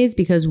 30 days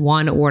because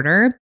one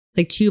order,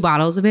 like 2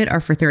 bottles of it, are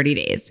for 30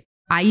 days.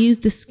 I use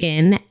the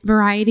skin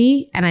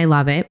variety and I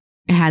love it.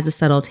 It has a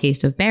subtle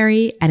taste of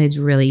berry and it's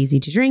really easy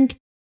to drink.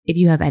 If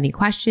you have any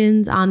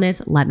questions on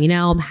this, let me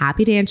know. I'm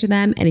happy to answer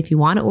them. And if you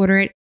want to order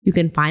it, you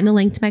can find the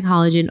link to my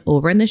collagen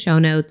over in the show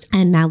notes.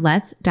 And now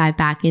let's dive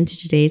back into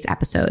today's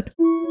episode.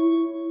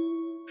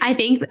 I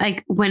think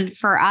like when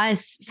for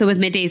us, so with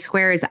Midday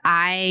Squares,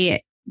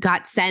 I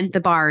got sent the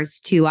bars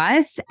to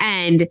us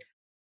and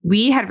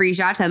we had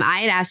reached out to them. I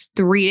had asked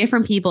 3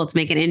 different people to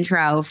make an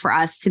intro for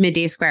us to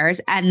Midday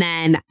Squares. And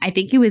then I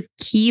think it was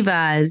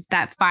Kiva's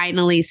that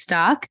finally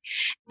stuck.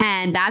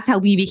 And that's how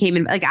we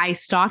became, like I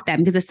stalked them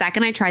because the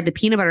second I tried the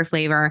peanut butter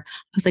flavor,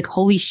 I was like,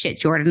 holy shit,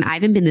 Jordan, I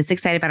haven't been this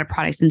excited about a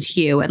product since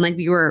Hue. And like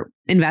we were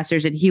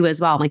investors in Hue as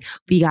well. I'm like,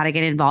 we got to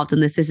get involved in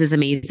this. This is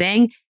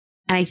amazing.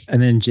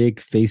 And then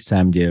Jake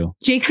FaceTimed you.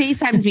 Jake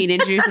FaceTimed me and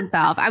introduced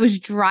himself. I was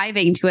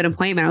driving to an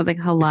appointment. I was like,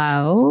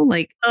 hello.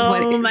 Like,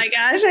 oh my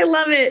gosh, I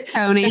love it.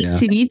 So nice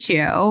to meet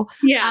you.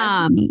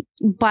 Yeah.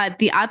 But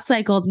the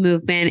upcycled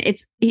movement,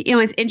 it's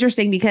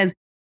interesting because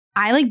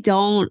I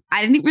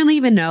didn't really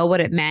even know what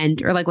it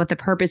meant or like what the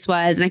purpose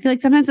was. And I feel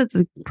like sometimes it's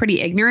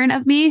pretty ignorant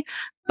of me,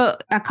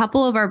 but a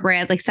couple of our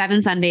brands like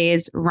 7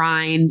 Sundays,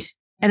 Rind,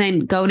 and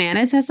then Go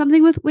Nanas has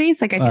something with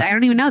waste. Like I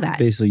don't even know that.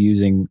 Basically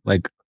using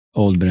like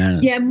old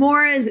bananas. Yeah,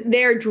 more as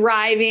they're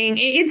driving.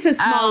 It's a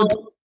small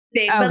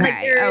thing, but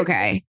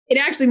like it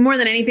actually more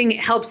than anything it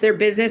helps their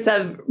business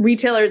of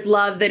retailers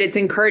love that it's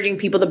encouraging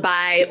people to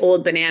buy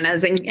old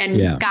bananas and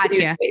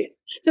gotcha.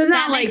 So it's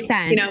not like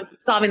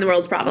solving the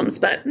world's problems,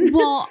 but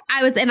well,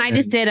 I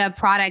just did a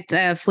product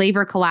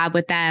flavor collab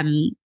with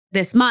them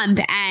this month,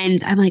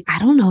 and I'm like, I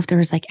don't know if there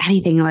was like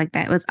anything like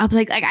that was up.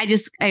 Like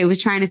I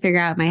was trying to figure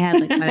out in my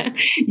head like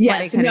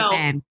what it could have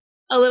been.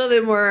 A little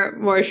bit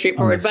more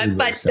straightforward,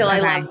 but still,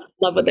 I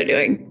love what they're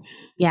doing.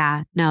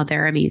 Yeah, no,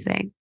 they're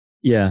amazing.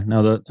 Yeah,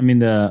 no,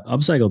 the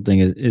upcycle thing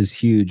is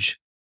huge.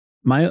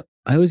 I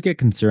always get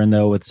concerned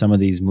though with some of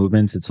these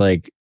movements. It's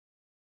like,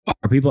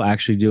 are people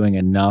actually doing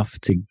enough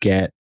to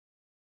get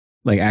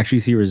like actually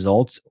see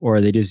results, or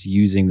are they just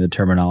using the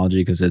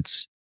terminology because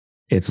it's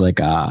like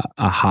a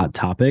hot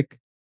topic?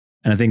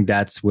 And I think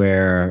that's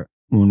where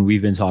when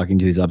we've been talking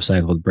to these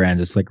upcycled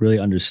brands, it's like really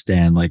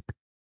understand like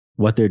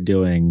what they're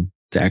doing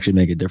to actually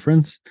make a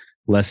difference,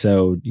 less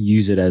so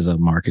use it as a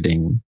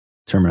marketing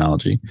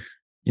terminology,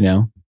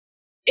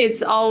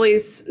 It's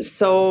always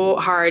so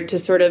hard to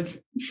sort of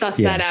suss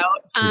that out.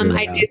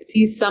 I did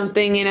see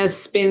something in a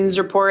SPINS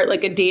report,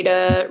 like a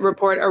data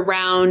report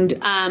around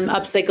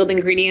upcycled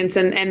ingredients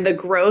and the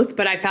growth,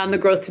 but I found the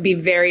growth to be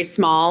very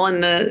small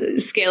in the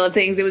scale of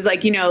things. It was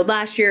like,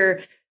 last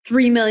year,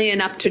 3 million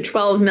up to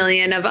 12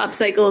 million of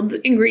upcycled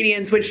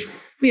ingredients, which,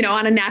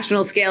 on a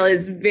national scale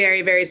is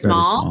very, very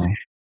small. Very small.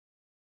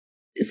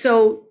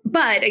 So,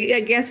 but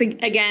I guess,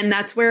 again,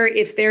 that's where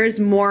if there's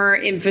more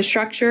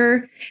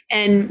infrastructure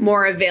and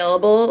more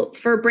available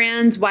for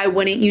brands, why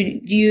wouldn't you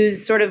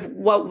use sort of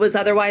what was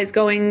otherwise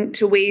going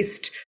to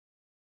waste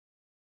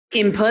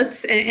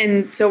inputs?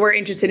 And so we're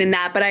interested in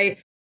that. But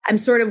I'm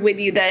sort of with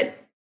you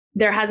that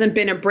there hasn't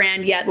been a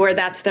brand yet where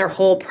that's their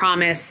whole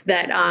promise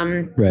that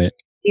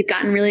you've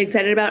gotten really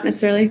excited about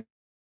necessarily.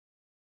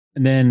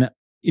 And then,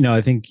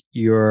 I think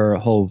your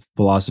whole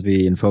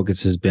philosophy and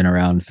focus has been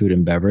around food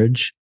and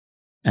beverage.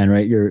 And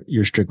right,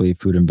 you're strictly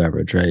food and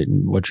beverage, right?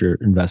 And what you're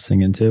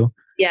investing into.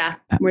 Yeah,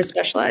 we're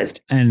specialized.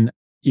 And,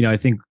 I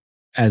think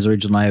as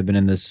Rachel and I have been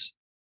in this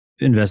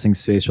investing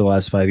space for the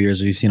last 5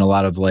 years, we've seen a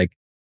lot of like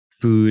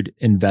food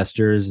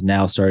investors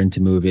now starting to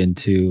move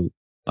into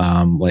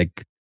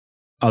like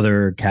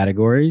other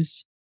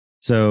categories.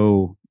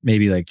 So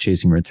maybe like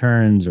chasing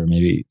returns, or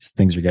maybe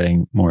things are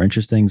getting more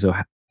interesting. So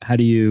how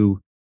do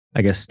you,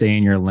 I guess, stay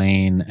in your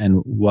lane, and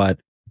what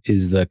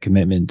is the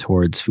commitment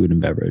towards food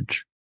and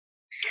beverage?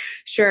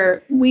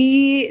 Sure.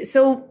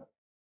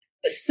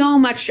 So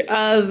much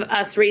of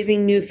us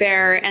raising New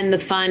Fair and the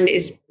fund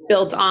is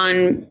built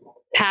on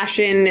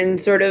passion and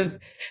sort of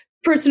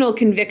personal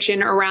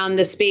conviction around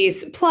the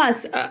space,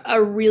 plus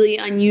a really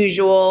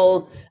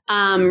unusual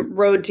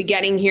road to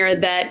getting here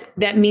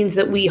that means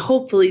that we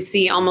hopefully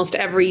see almost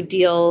every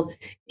deal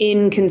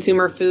in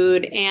consumer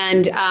food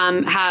and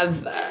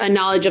have a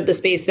knowledge of the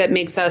space that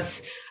makes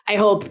us, I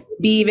hope,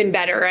 be even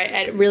better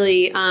at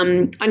really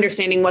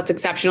understanding what's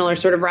exceptional or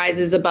sort of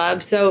rises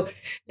above. So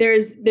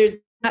there's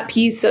that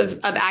piece of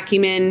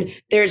acumen.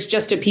 There's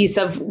just a piece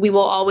of, we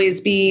will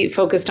always be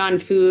focused on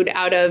food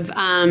out of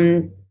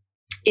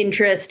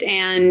interest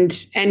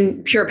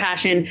and pure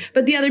passion.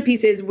 But the other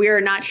piece is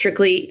we're not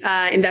strictly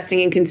investing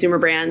in consumer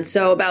brands.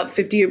 So about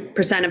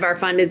 50% of our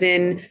fund is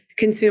in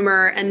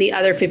consumer, and the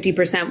other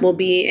 50% will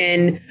be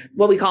in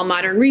what we call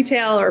modern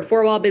retail or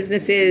four-wall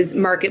businesses,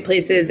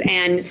 marketplaces,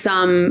 and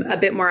some a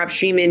bit more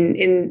upstream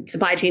in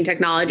supply chain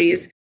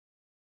technologies.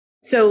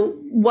 So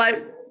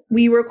what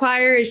we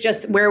require is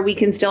just where we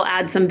can still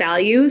add some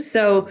value.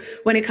 So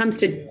when it comes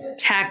to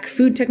tech,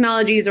 food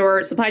technologies,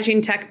 or supply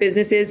chain tech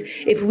businesses,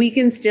 if we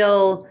can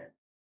still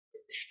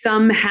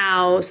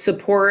somehow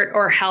support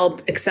or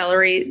help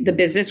accelerate the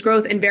business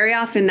growth, and very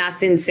often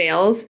that's in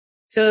sales.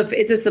 So if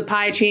it's a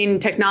supply chain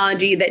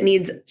technology that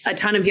needs a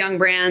ton of young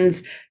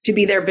brands to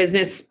be their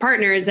business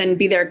partners and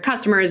be their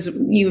customers,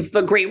 you've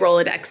a great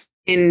Rolodex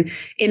in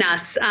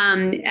us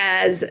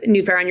as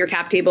New Fair on your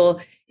cap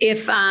table.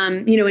 If,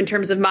 in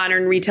terms of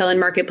modern retail and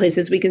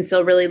marketplaces, we can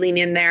still really lean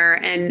in there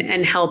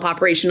and help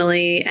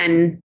operationally.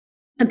 And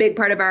a big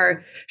part of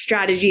our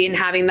strategy in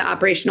having the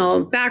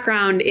operational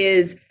background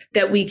is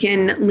that we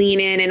can lean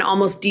in and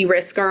almost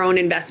de-risk our own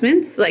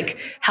investments, like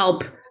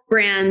help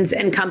brands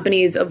and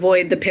companies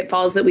avoid the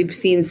pitfalls that we've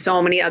seen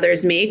so many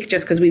others make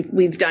just because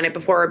we've done it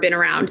before or been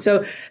around.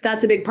 So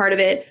that's a big part of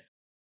it.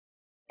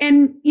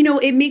 And,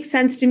 it makes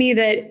sense to me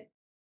that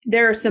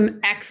there are some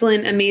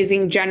excellent,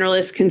 amazing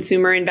generalist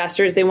consumer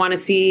investors. They want to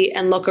see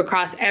and look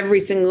across every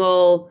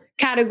single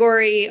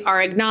category,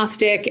 are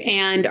agnostic,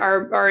 and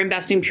are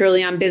investing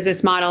purely on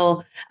business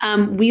model.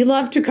 We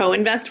love to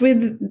co-invest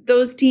with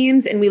those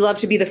teams, and we love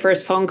to be the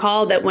first phone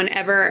call that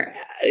whenever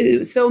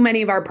so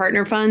many of our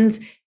partner funds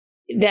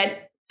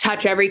that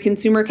touch every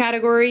consumer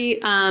category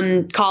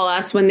call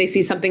us when they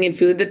see something in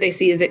food that they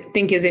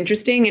think is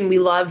interesting. And we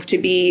love to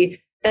be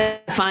the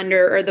fund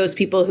or those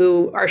people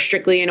who are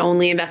strictly and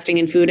only investing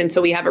in food. And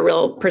so we have a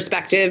real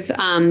perspective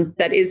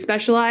that is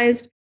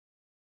specialized.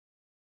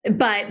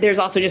 But there's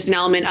also just an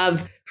element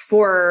of,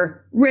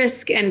 for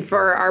risk and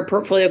for our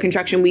portfolio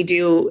construction, we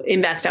do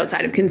invest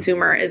outside of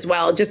consumer as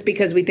well, just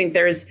because we think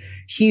there's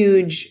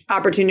huge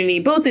opportunity,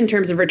 both in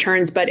terms of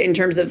returns, but in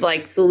terms of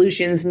like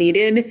solutions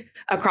needed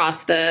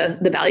across the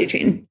value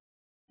chain.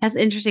 That's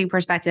interesting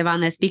perspective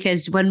on this,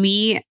 because when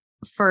we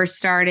first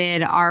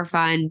started our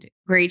fund,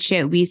 great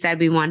shit, we said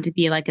we wanted to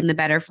be like in the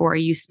better for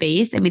you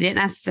space. And we didn't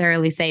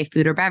necessarily say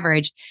food or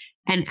beverage.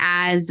 And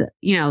as,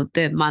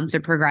 the months are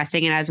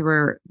progressing and as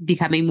we're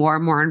becoming more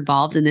and more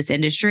involved in this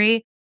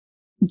industry,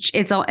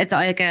 it's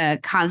like a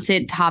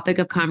constant topic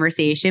of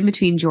conversation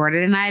between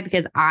Jordan and I,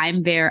 because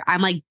I'm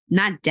like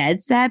not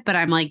dead set, but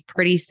I'm like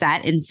pretty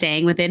set in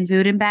staying within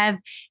food and bev.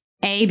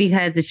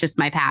 Because it's just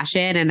my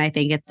passion. And I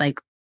think it's like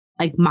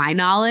my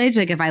knowledge,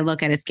 like if I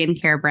look at a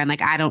skincare brand,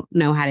 like I don't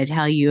know how to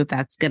tell you if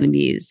that's going to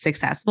be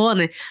successful.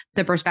 And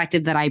the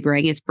perspective that I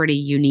bring is pretty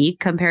unique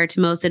compared to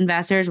most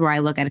investors, where I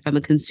look at it from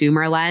a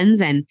consumer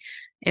lens. And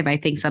if I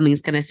think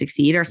something's going to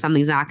succeed or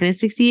something's not going to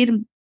succeed,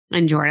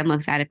 and Jordan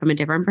looks at it from a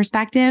different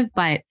perspective.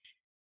 But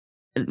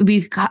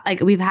we've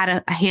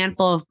had a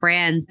handful of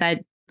brands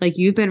that like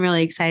you've been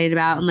really excited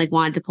about and like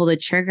wanted to pull the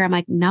trigger. I'm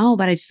like, no,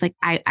 but I just like,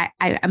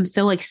 I'm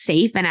so like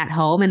safe and at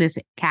home in this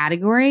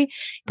category.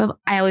 But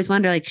I always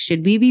wonder, like,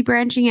 should we be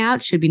branching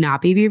out? Should we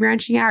not be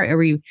branching out?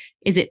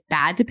 Is it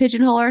bad to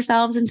pigeonhole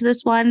ourselves into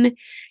this one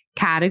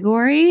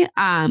category?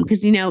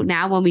 Because,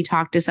 now when we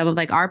talk to some of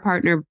like our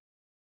partner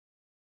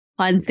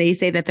funds, they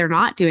say that they're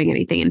not doing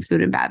anything in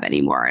food and bev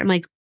anymore. I'm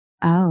like,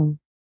 oh,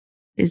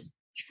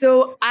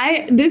 So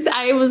I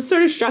was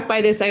sort of struck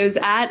by this. I was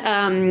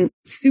at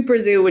Super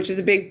Zoo, which is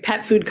a big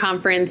pet food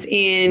conference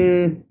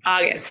in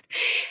August.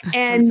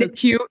 And so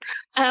cute.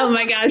 Oh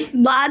my gosh.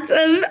 Lots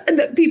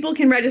of people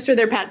can register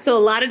their pets. So a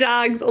lot of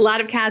dogs, a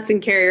lot of cats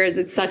and carriers.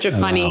 It's such a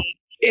funny,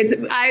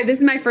 wow. This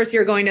is my first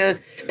year going to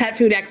pet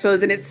food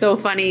expos, and it's so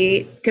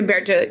funny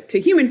compared to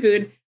human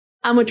food,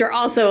 which are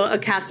also a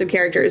cast of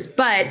characters.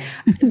 But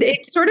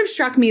it sort of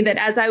struck me that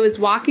as I was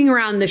walking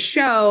around the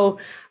show,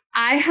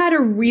 I had a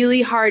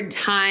really hard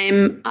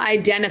time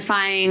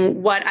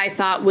identifying what I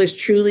thought was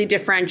truly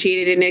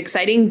differentiated and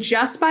exciting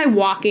just by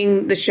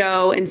walking the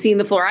show and seeing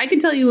the floor. I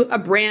could tell you a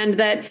brand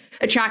that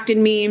attracted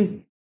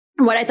me,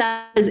 what I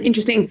thought was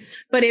interesting,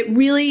 but it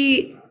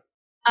really,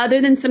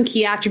 other than some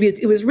key attributes,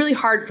 it was really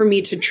hard for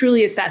me to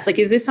truly assess, like,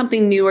 is this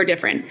something new or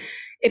different?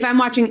 if I'm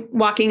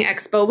walking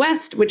Expo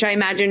West, which I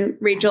imagine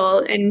Rachel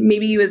and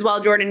maybe you as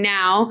well, Jordan,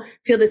 now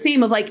feel the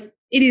same of like,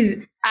 it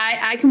is,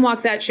 I can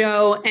walk that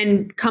show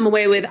and come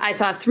away with, I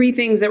saw 3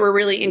 things that were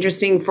really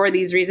interesting for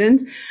these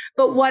reasons.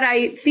 But what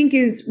I think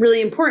is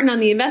really important on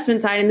the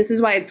investment side, and this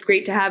is why it's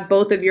great to have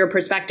both of your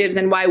perspectives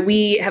and why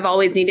we have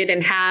always needed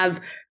and have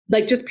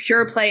like just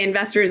pure play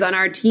investors on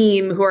our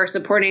team who are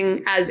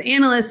supporting as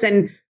analysts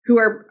and who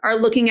are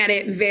looking at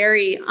it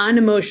very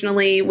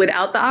unemotionally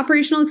without the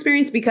operational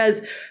experience,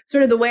 because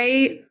sort of the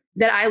way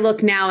that I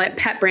look now at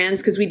pet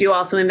brands, because we do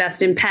also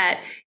invest in pet,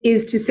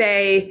 is to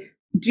say,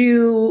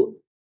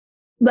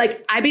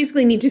 I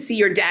basically need to see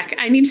your deck.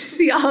 I need to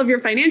see all of your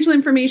financial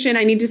information.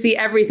 I need to see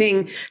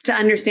everything to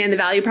understand the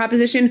value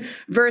proposition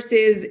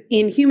versus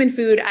in human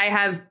food, I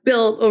have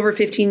built over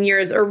 15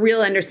 years a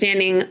real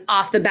understanding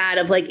off the bat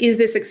of like, is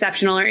this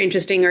exceptional or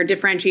interesting or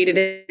differentiated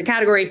in the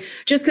category?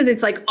 Just because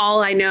it's like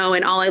all I know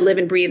and all I live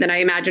and breathe. And I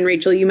imagine,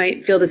 Rachel, you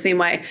might feel the same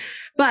way.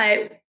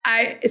 But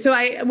I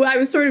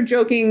was sort of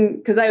joking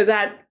because I was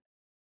at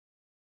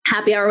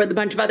happy hour with a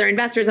bunch of other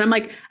investors. And I'm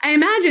like, I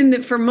imagine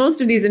that for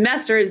most of these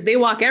investors, they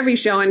walk every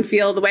show and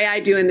feel the way I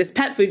do in this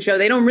pet food show.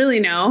 They don't really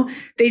know.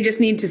 They just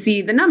need to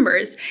see the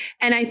numbers.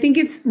 And I think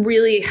it's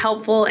really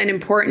helpful and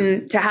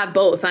important to have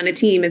both on a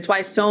team. It's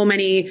why so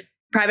many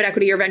private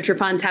equity or venture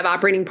funds have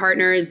operating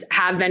partners,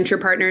 have venture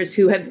partners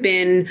who have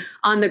been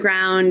on the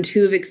ground,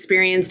 who have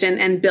experienced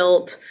and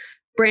built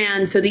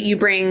brands so that you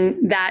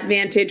bring that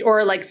vantage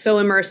or like so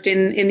immersed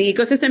in the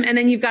ecosystem. And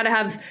then you've got to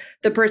have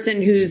the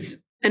person who's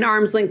an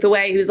arm's length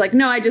away, who's like,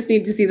 no, I just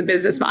need to see the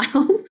business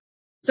model.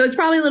 So it's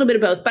probably a little bit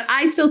of both, but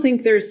I still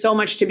think there's so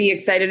much to be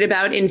excited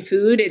about in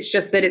food. It's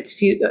just that it's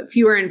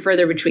fewer and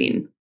further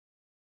between.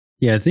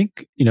 Yeah, I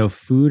think,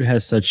 food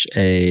has such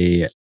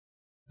an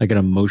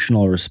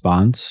emotional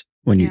response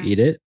when you eat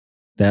it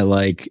that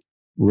like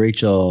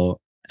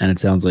Rachel, and it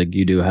sounds like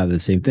you do have the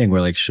same thing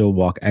where like she'll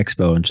walk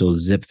Expo and she'll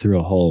zip through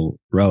a whole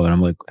row. And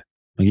I'm like,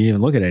 you didn't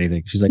even look at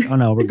anything. She's like, oh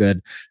no, we're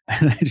good.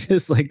 And I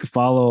just like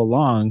follow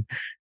along.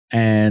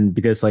 And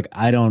because like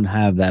I don't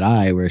have that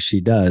eye where she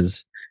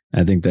does,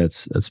 I think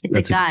that's a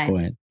good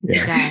point.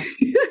 Yeah,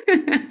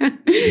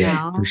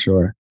 yeah, for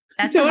sure.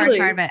 That's the hard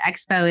part about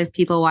Expo is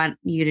people want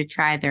you to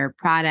try their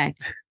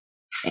product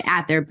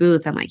at their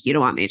booth. I'm like, you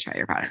don't want me to try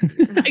your product.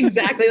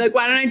 Exactly. Like,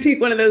 why don't I take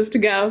one of those to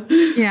go?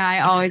 Yeah, I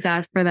always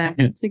ask for that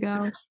to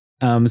go.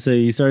 So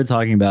you started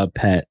talking about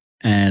pet,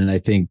 and I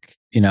think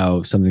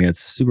something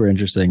that's super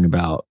interesting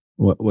about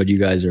what you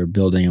guys are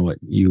building and what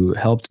you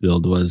helped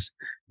build was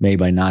Made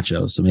by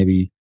Nacho. So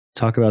maybe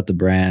talk about the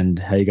brand,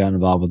 how you got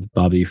involved with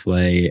Bobby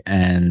Flay,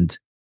 and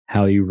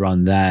how you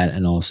run that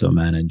and also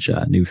manage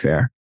New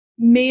Fair.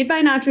 Made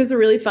by Nacho is a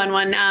really fun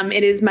one.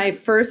 It is my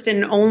first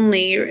and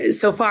only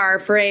so far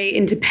foray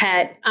into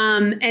pet.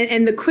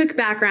 And the quick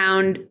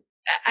background,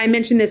 I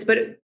mentioned this,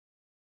 but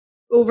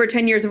over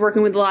 10 years of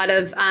working with a lot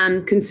of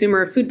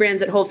consumer food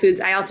brands at Whole Foods,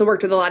 I also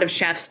worked with a lot of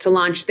chefs to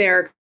launch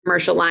their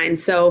commercial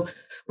lines. So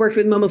worked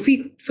with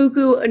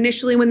Momofuku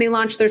initially when they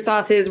launched their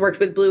sauces, worked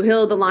with Blue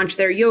Hill to launch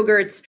their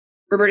yogurts,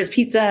 Roberta's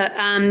Pizza.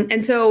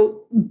 And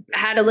so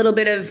had a little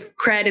bit of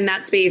cred in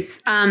that space.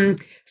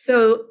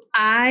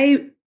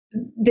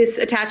 This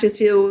attaches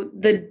to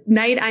the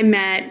night I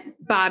met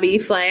Bobby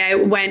Flay. I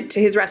went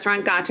to his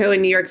restaurant Gato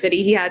in New York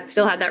City. He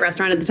still had that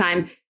restaurant at the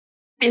time.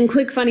 And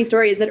quick funny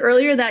story is that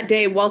earlier that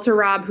day, Walter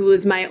Robb, who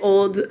was my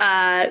old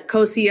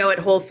co-CEO at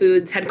Whole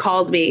Foods, had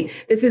called me.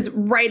 This is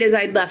right as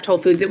I'd left Whole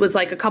Foods. It was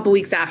like a couple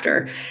weeks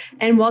after.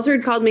 And Walter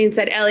had called me and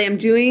said, Elly, I'm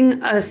doing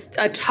a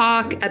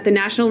talk at the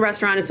National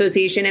Restaurant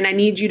Association, and I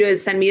need you to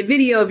send me a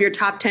video of your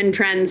top 10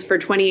 trends for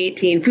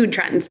 2018 food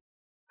trends.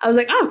 I was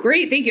like, oh,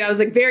 great. Thank you. I was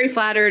like very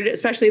flattered,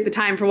 especially at the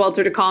time for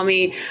Walter to call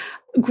me.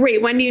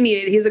 Great. When do you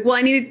need it? He's like, well,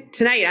 I need it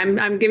tonight.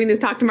 I'm giving this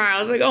talk tomorrow. I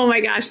was like, oh my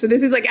gosh. So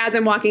this is like as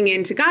I'm walking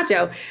into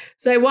Gato.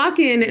 So I walk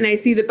in and I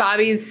see that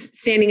Bobby's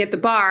standing at the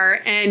bar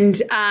and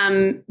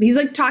he's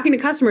like talking to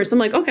customers. So I'm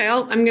like, okay,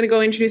 I'm going to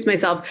go introduce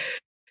myself.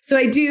 So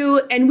I do.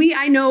 And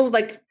I know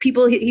like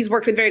people he's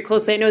worked with very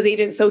closely. I know his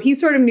agent. So he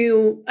sort of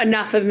knew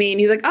enough of me and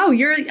he's like, oh,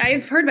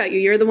 I've heard about you.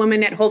 You're the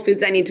woman at Whole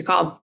Foods I need to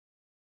call.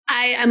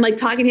 I'm like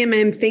talking to him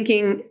and I'm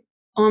thinking,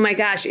 oh my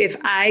gosh, if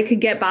I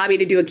could get Bobby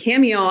to do a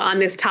cameo on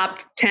this top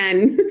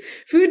 10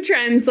 food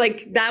trends,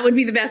 like that would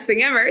be the best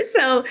thing ever.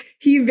 So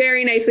he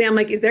very nicely, I'm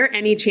like, is there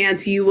any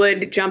chance you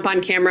would jump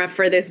on camera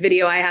for this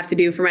video I have to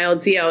do for my old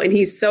CEO? And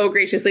he so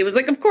graciously was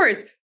like, of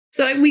course.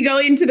 So we go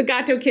into the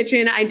Gato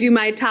kitchen, I do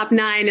my top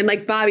 9 and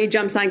like Bobby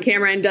jumps on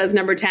camera and does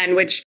number 10,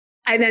 which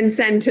I then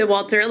send to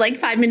Walter like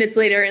 5 minutes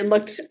later and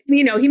looked,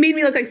 he made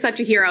me look like such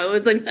a hero. It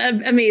was like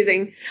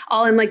amazing,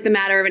 all in like the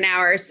matter of an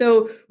hour.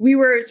 So we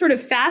were sort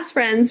of fast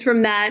friends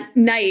from that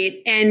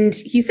night. And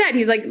he's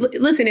like,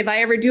 listen, if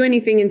I ever do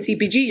anything in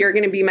CPG, you're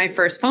going to be my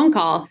first phone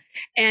call.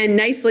 And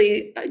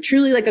nicely,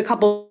 truly like a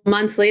couple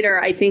months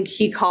later, I think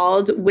he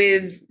called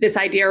with this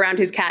idea around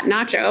his cat,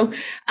 Nacho.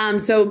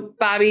 So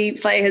Bobby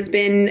Flay has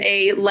been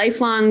a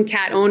lifelong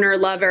cat owner,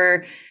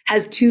 lover,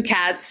 has 2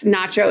 cats,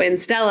 Nacho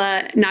and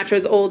Stella.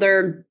 Nacho's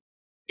older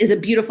is a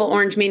beautiful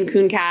orange Maine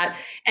Coon cat.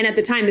 And at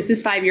the time, this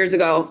is 5 years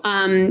ago,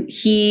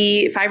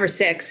 5 or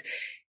 6,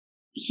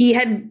 he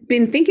had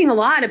been thinking a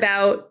lot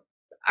about,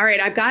 all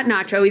right, I've got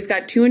Nacho. He's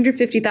got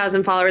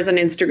 250,000 followers on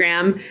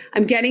Instagram.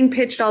 I'm getting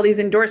pitched all these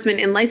endorsement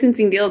and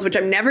licensing deals, which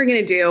I'm never going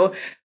to do.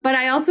 But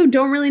I also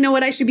don't really know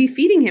what I should be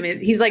feeding him.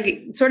 He's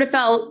like, sort of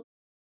felt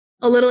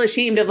a little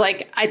ashamed of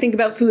like, I think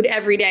about food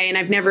every day and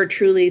I've never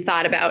truly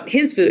thought about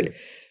his food.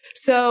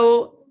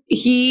 So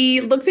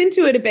he looks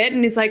into it a bit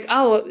and is like,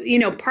 oh,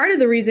 part of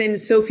the reason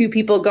so few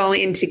people go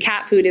into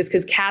cat food is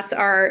because cats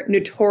are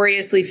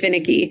notoriously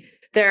finicky.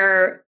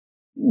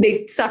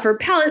 They suffer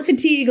palate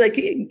fatigue. Like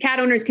cat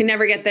owners can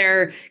never get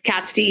their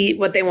cats to eat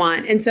what they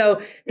want. And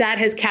so that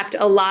has kept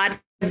a lot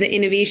of the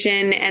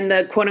innovation and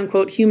the quote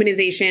unquote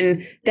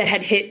humanization that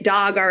had hit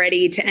dog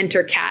already to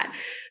enter cat.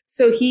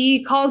 So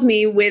he calls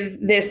me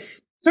with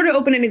this sort of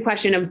open-ended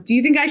question of, do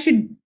you think I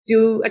should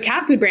do a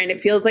cat food brand?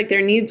 It feels like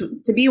there needs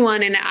to be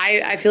one. And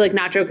I feel like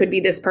Nacho could be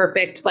this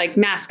perfect like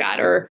mascot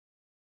or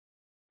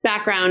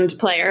background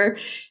player.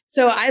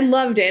 So I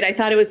loved it. I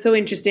thought it was so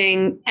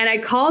interesting. And I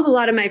called a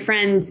lot of my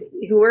friends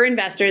who were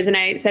investors and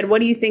I said,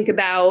 what do you think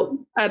about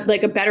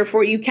like a better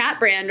for you cat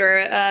brand or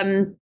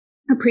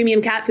a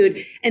premium cat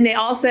food? And they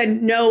all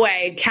said, no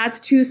way. Cat's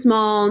too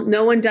small.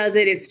 No one does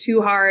it. It's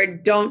too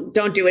hard. Don't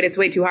do it. It's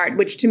way too hard,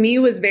 which to me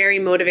was very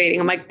motivating.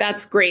 I'm like,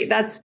 that's great.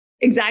 That's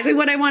exactly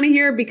what I want to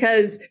hear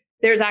because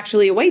there's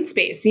actually a white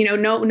space. No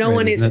right,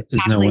 one is there's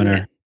no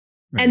winner.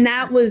 Right. And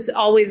that was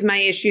always my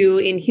issue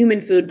in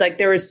human food. Like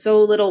there was so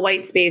little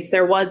white space.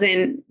 There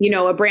wasn't,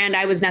 a brand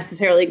I was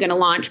necessarily going to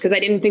launch because I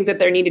didn't think that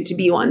there needed to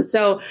be one.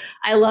 So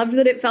I loved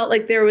that it felt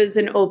like there was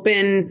an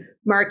open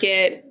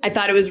market. I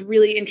thought it was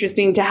really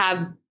interesting to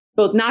have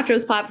both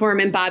Nacho's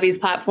platform and Bobby's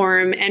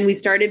platform. And we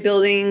started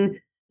building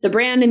the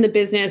brand and the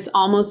business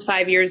almost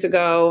 5 years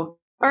ago.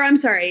 Or I'm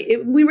sorry,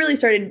 we really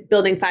started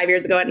building 5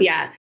 years ago.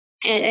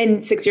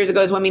 And 6 years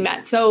ago is when we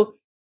met. So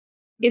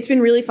it's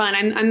been really fun.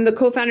 I'm the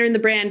co-founder in the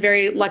brand,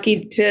 very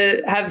lucky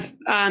to have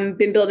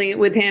been building it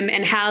with him.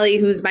 And Hallie,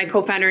 who's my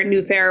co-founder at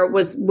New Fair,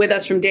 was with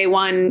us from day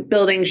one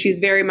building. She's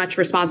very much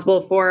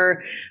responsible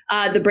for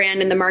the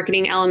brand and the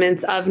marketing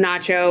elements of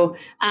Nacho.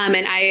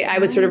 And I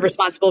was sort of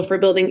responsible for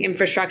building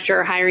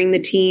infrastructure, hiring the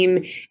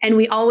team. And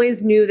we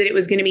always knew that it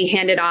was going to be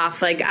handed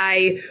off. Like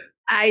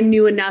I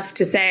knew enough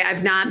to say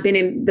I've not been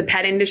in the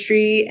pet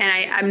industry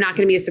and I'm not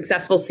going to be a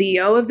successful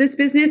CEO of this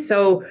business.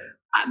 So,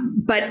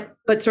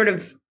 but sort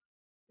of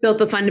built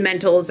the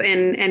fundamentals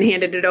and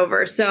handed it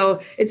over.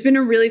 So it's been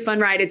a really fun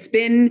ride. It's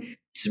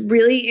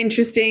really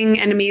interesting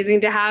and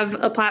amazing to have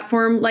a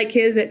platform like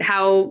his at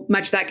how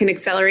much that can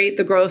accelerate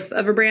the growth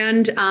of a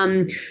brand.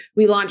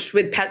 We launched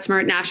with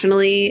PetSmart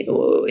nationally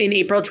in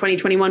April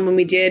 2021 when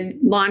we did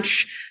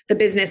launch the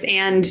business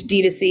and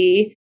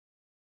D2C.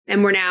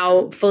 And we're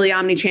now fully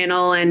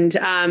omni-channel and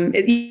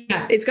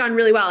it's gone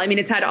really well. I mean,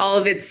 it's had all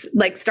of its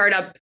like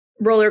startup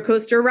roller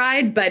coaster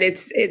ride, but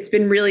it's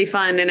been really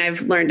fun and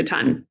I've learned a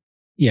ton.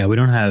 Yeah, we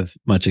don't have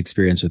much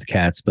experience with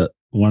cats, but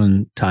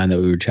one time that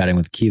we were chatting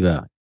with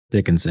Kiva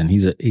Dickinson,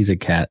 he's a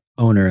cat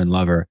owner and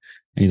lover,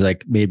 and he's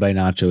like, Made by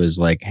Nacho is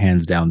like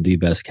hands down the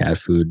best cat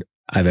food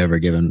I've ever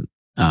given.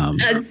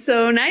 That's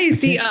so nice.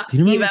 Kiva,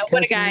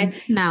 what a guy! Name?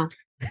 No.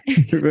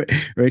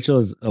 Rachel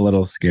is a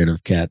little scared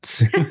of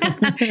cats.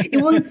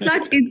 Well,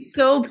 it's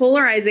so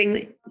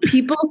polarizing.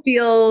 People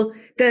feel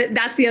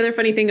that's the other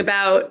funny thing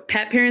about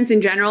pet parents in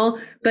general,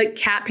 but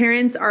cat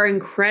parents are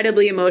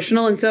incredibly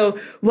emotional. And so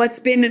what's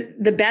been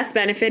the best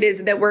benefit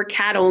is that we're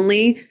cat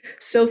only.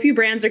 So few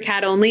brands are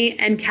cat only,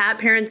 and cat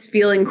parents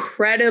feel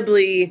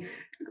incredibly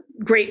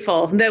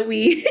grateful that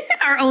we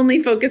are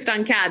only focused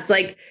on cats.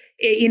 Like,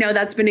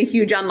 that's been a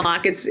huge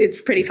unlock.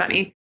 It's pretty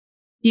funny.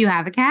 Do you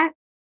have a cat?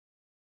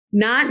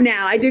 Not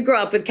now. I did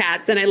grow up with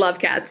cats and I love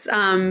cats,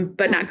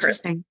 but not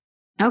currently.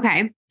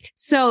 Okay.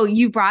 So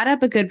you brought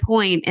up a good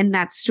point in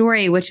that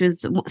story, which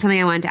was something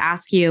I wanted to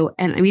ask you.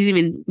 And we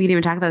didn't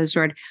even talk about this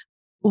story,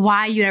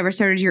 why you never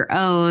started your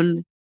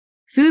own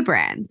food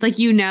brand. Like,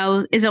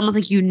 it's almost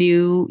like you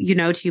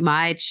know too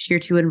much. You're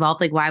too involved.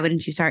 Like, why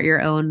wouldn't you start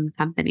your own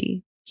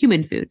company?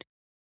 Human food.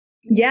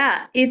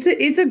 Yeah, it's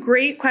a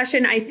great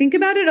question. I think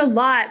about it a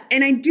lot.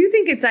 And I do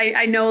think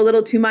I know a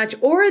little too much,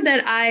 or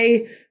that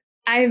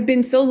I've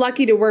been so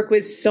lucky to work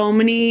with so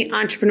many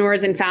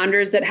entrepreneurs and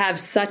founders that have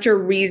such a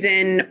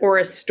reason or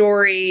a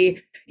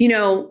story.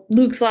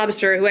 Luke's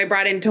Lobster, who I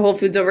brought into Whole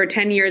Foods over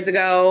 10 years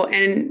ago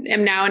and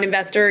am now an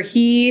investor.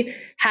 He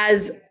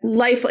has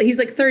he's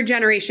like third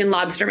generation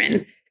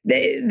lobsterman.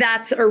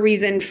 That's a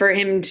reason for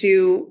him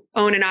to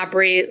own and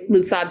operate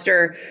Luke's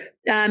Lobster.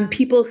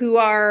 People who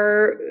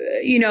are,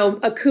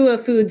 Akua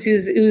Foods,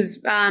 who's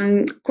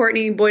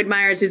Courtney Boyd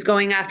Myers, who's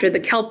going after the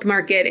kelp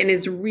market and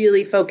is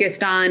really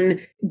focused on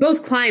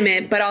both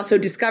climate, but also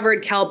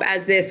discovered kelp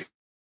as this,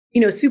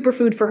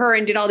 superfood for her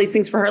and did all these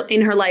things for her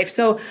in her life.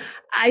 So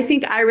I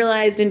think I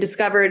realized and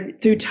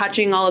discovered through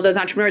touching all of those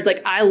entrepreneurs,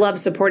 like I love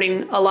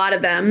supporting a lot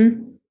of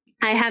them.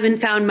 I haven't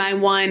found my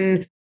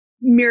one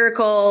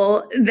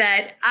miracle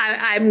that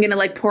I'm going to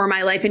like pour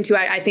my life into.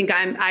 I think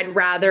I'd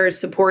rather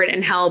support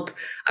and help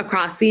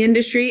across the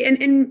industry,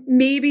 and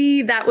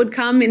maybe that would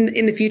come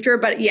in the future.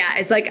 But yeah,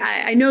 it's like,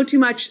 I know too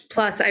much.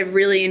 Plus I've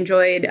really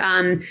enjoyed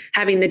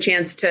having the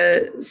chance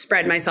to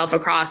spread myself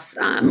across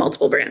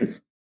multiple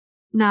brands.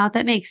 No,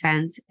 that makes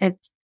sense.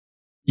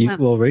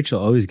 Well,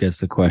 Rachel always gets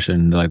the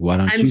question, like, why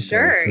don't I'm you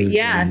sure.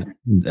 Yeah.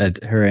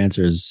 And her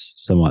answer is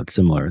somewhat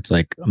similar. It's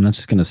like, I'm not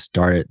just going to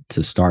start it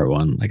to start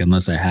one, like,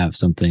 unless I have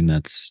something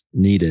that's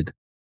needed.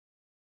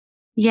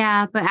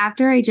 Yeah, but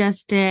after I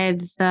just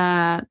did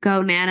the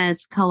Go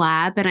Nanas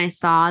collab and I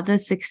saw the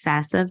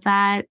success of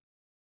that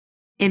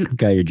in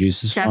Got your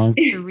juices just strong.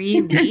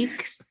 3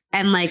 weeks,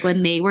 and like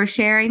when they were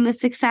sharing the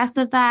success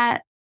of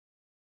that,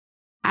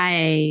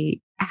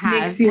 I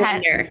have Makes you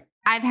wonder.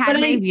 I've had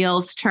my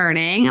wheels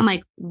turning. I'm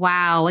like,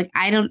 wow, like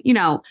I don't,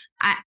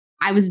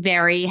 I was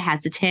very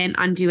hesitant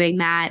on doing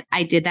that.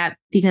 I did that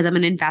because I'm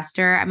an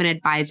investor. I'm an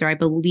advisor. I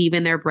believe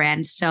in their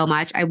brand so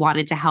much. I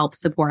wanted to help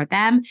support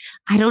them.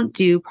 I don't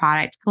do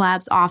product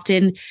collabs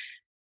often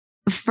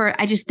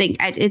I just think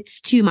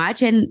it's too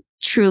much. And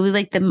truly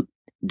like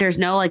there's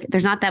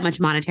not that much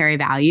monetary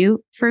value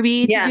for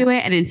me to do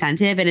it, an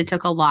incentive. And it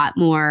took a lot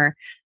more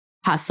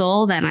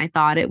hustle than I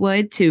thought it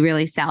would to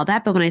really sell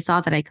that. But when I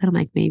saw that I could, I'm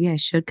like, maybe I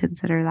should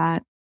consider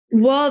that.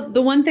 Well,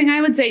 the one thing I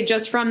would say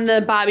just from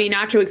the Bobby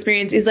Nacho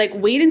experience is like,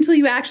 wait until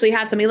you actually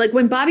have something. Like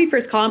when Bobby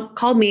first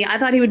called me, I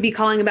thought he would be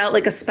calling about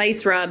like a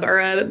spice rub or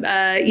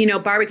a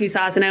barbecue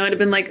sauce. And I would have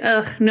been like,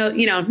 ugh, no,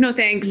 no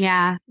thanks.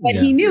 Yeah. But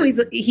he knew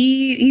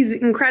he's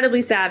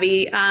incredibly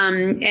savvy.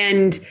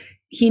 And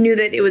he knew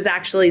that it was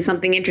actually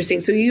something interesting.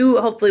 So you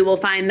hopefully will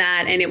find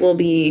that and it will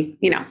be,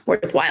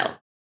 worthwhile.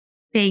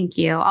 Thank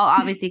you. I'll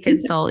obviously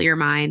consult your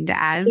mind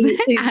as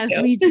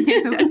we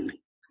do.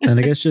 And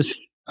I guess just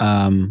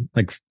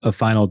like a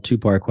final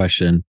 2-part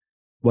question.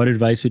 What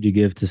advice would you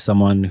give to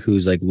someone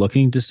who's like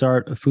looking to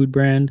start a food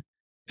brand?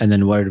 And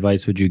then what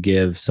advice would you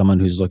give someone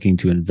who's looking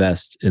to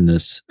invest in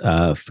this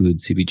food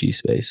CPG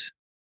space?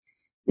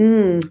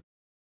 Looking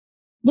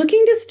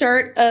to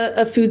start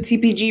a food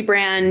CPG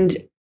brand,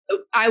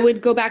 I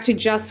would go back to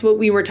just what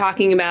we were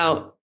talking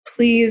about.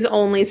 Please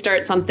only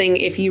start something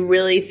if you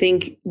really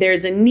think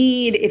there's a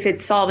need, if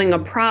it's solving a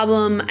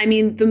problem. I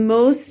mean, the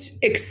most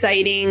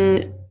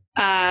exciting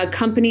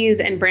companies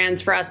and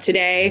brands for us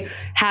today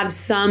have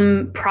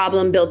some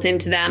problem built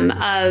into them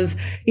of,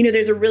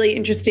 there's a really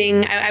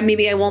interesting,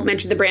 maybe I won't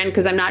mention the brand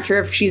because I'm not sure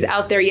if she's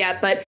out there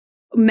yet, but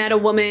met a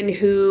woman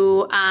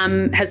who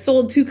has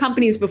sold 2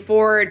 companies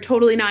before,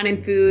 totally not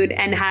in food,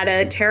 and had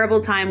a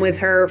terrible time with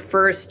her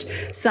first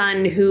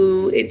son,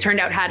 who it turned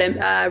out had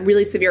a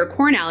really severe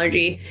corn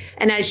allergy.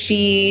 And as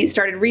she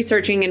started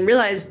researching and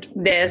realized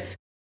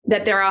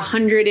that there are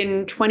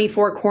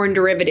 124 corn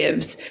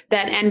derivatives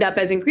that end up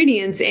as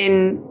ingredients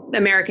in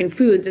American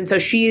foods. And so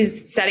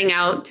she's setting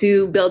out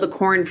to build a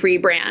corn-free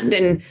brand,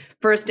 and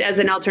first as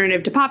an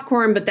alternative to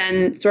popcorn, but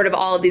then sort of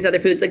all of these other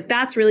foods. Like,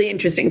 that's really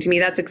interesting to me.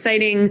 That's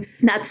exciting.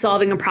 That's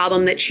solving a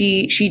problem that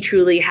she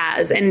truly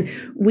has. And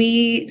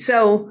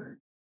so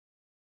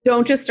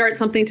don't just start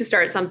something to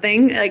start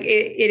something. Like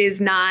it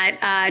is not,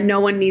 no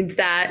one needs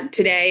that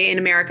today in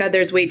America.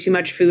 There's way too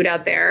much food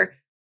out there.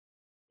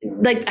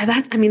 Like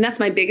that's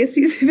my biggest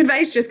piece of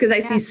advice, just because I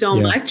see so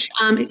much,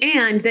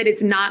 and that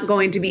it's not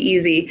going to be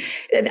easy.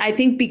 I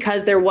think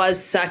because there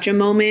was such a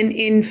moment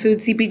in food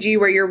CPG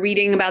where you're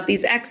reading about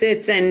these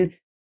exits and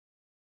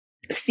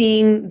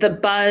seeing the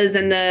buzz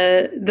and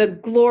the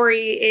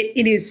glory,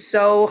 it is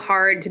so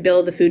hard to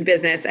build a food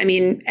business. I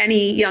mean,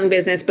 any young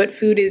business, but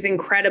food is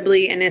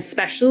incredibly and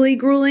especially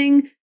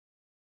grueling,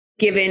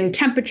 given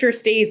temperature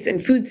states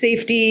and food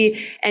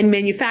safety and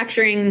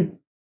manufacturing.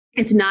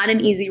 It's not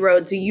an easy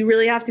road. So you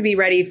really have to be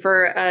ready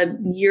for a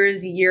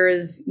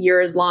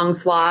years long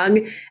slog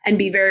and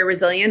be very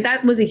resilient.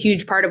 That was a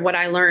huge part of what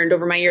I learned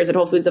over my years at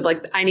Whole Foods, of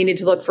like, I needed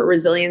to look for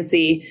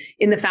resiliency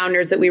in the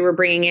founders that we were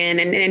bringing in,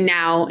 and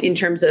now in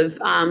terms of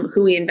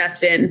who we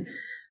invest in.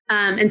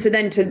 And so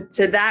then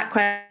to that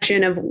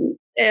question of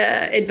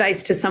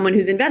advice to someone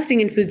who's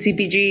investing in food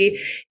CPG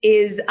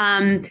is,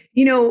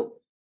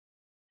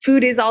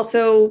 food is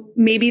also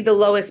maybe the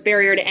lowest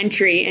barrier to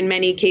entry in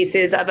many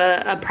cases of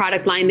a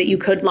product line that you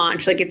could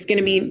launch. Like, it's going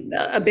to be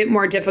a bit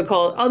more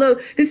difficult. Although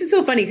this is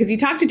so funny because you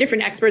talk to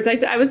different experts.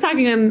 I was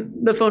talking on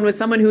the phone with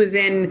someone who was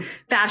in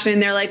fashion,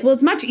 and they're like, well,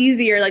 it's much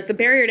easier. Like, the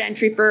barrier to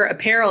entry for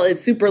apparel is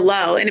super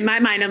low. And in my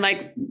mind, I'm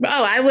like,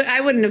 oh,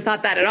 I wouldn't have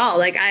thought that at all.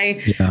 Like,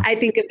 I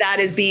think of that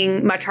as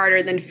being much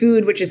harder than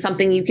food, which is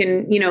something you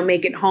can,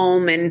 make at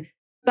home.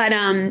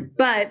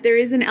 But there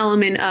is an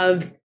element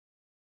of,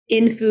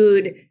 in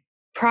food,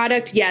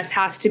 product, yes,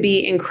 has to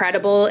be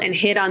incredible and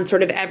hit on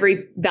sort of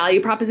every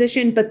value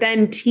proposition, but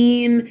then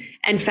team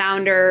and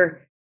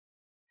founder,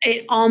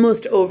 it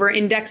almost over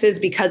indexes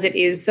because it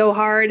is so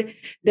hard.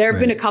 There have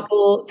been a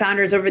couple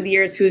founders over the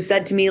years who have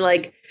said to me,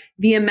 like,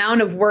 the amount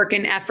of work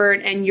and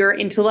effort and your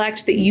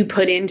intellect that you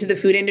put into the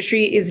food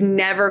industry is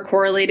never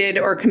correlated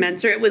or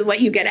commensurate with what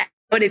you get out.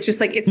 But it's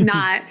just like, it's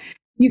not,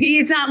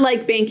 It's not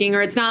like banking,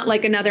 or it's not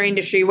like another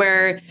industry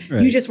where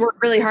you just work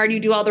really hard, you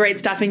do all the right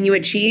stuff and you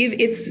achieve.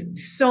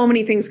 It's so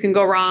many things can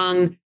go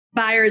wrong.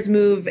 Buyers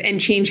move and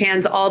change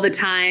hands all the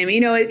time.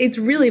 It's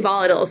really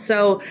volatile.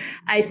 So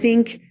I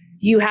think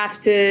you have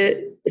to,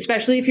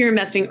 especially if you're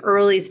investing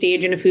early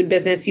stage in a food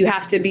business, you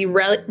have to be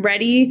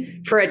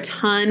ready for a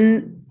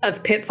ton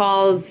of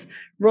pitfalls,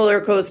 roller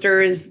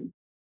coasters,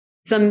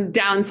 some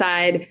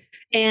downside.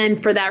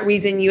 And for that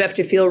reason, you have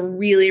to feel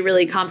really,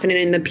 really confident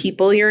in the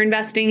people you're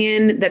investing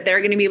in, that they're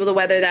going to be able to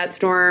weather that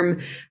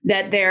storm,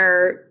 that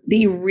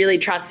you really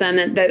trust them,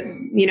 that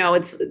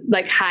it's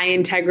like high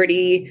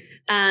integrity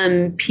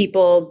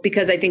people,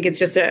 because I think it's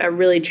just a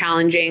really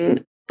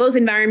challenging both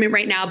environment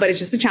right now, but it's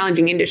just a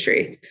challenging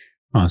industry.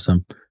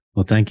 Awesome.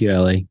 Well, thank you,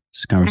 Elly.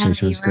 This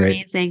conversation was great.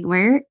 Amazing.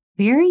 Where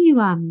are you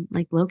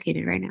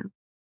located right now?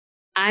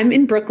 I'm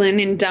in Brooklyn,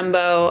 in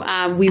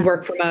Dumbo. We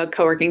work from a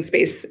co-working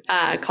space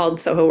called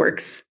Soho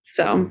Works.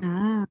 So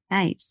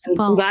nice.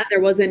 I'm glad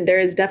there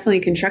is definitely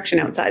construction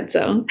outside.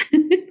 So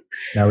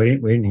no, we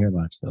didn't hear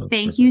much though.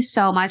 Thank you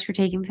so much for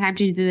taking the time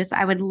to do this.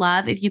 I would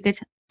love if you could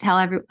tell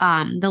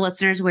the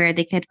listeners where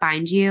they could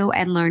find you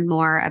and learn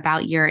more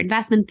about your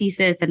investment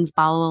thesis and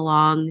follow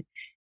along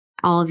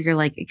all of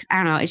your, I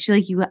don't know, I feel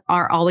like you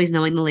are always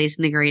knowing the latest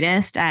and the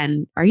greatest.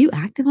 And are you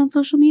active on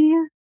social media?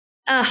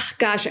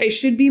 Gosh, I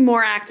should be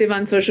more active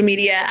on social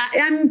media.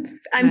 I'm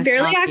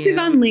fairly active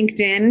on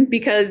LinkedIn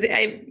because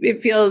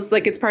it feels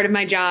like it's part of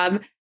my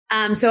job.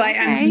 So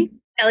I'm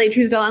Elly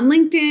Truesdell on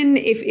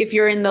LinkedIn. If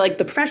you're in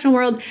the professional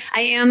world,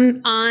 I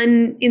am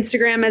on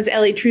Instagram as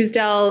Elly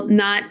Truesdell.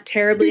 Not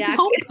terribly active.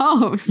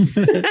 Don't post.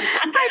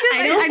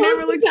 I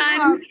never looked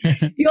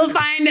up. You'll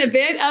find a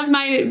bit of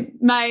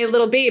my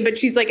little babe, but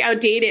she's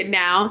outdated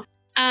now.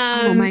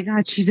 Oh my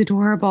God, she's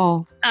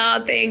adorable.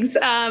 Oh, thanks.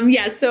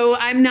 So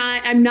I'm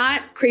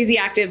not crazy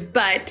active,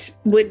 but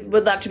would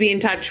love to be in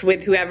touch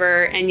with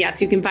whoever. And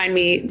yes, you can find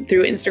me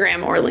through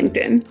Instagram or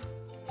LinkedIn.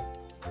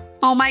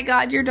 Oh my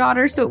God, your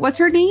daughter. So what's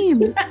her name?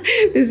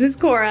 This is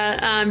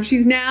Cora.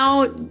 She's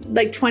now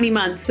 20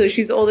 months. So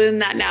she's older than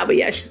that now, but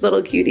yeah, she's a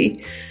little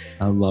cutie.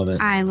 I love it.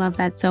 I love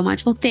that so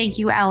much. Well, thank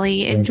you,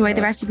 Elly. Enjoy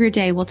the rest of your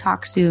day. We'll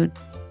talk soon.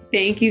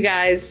 Thank you,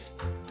 guys.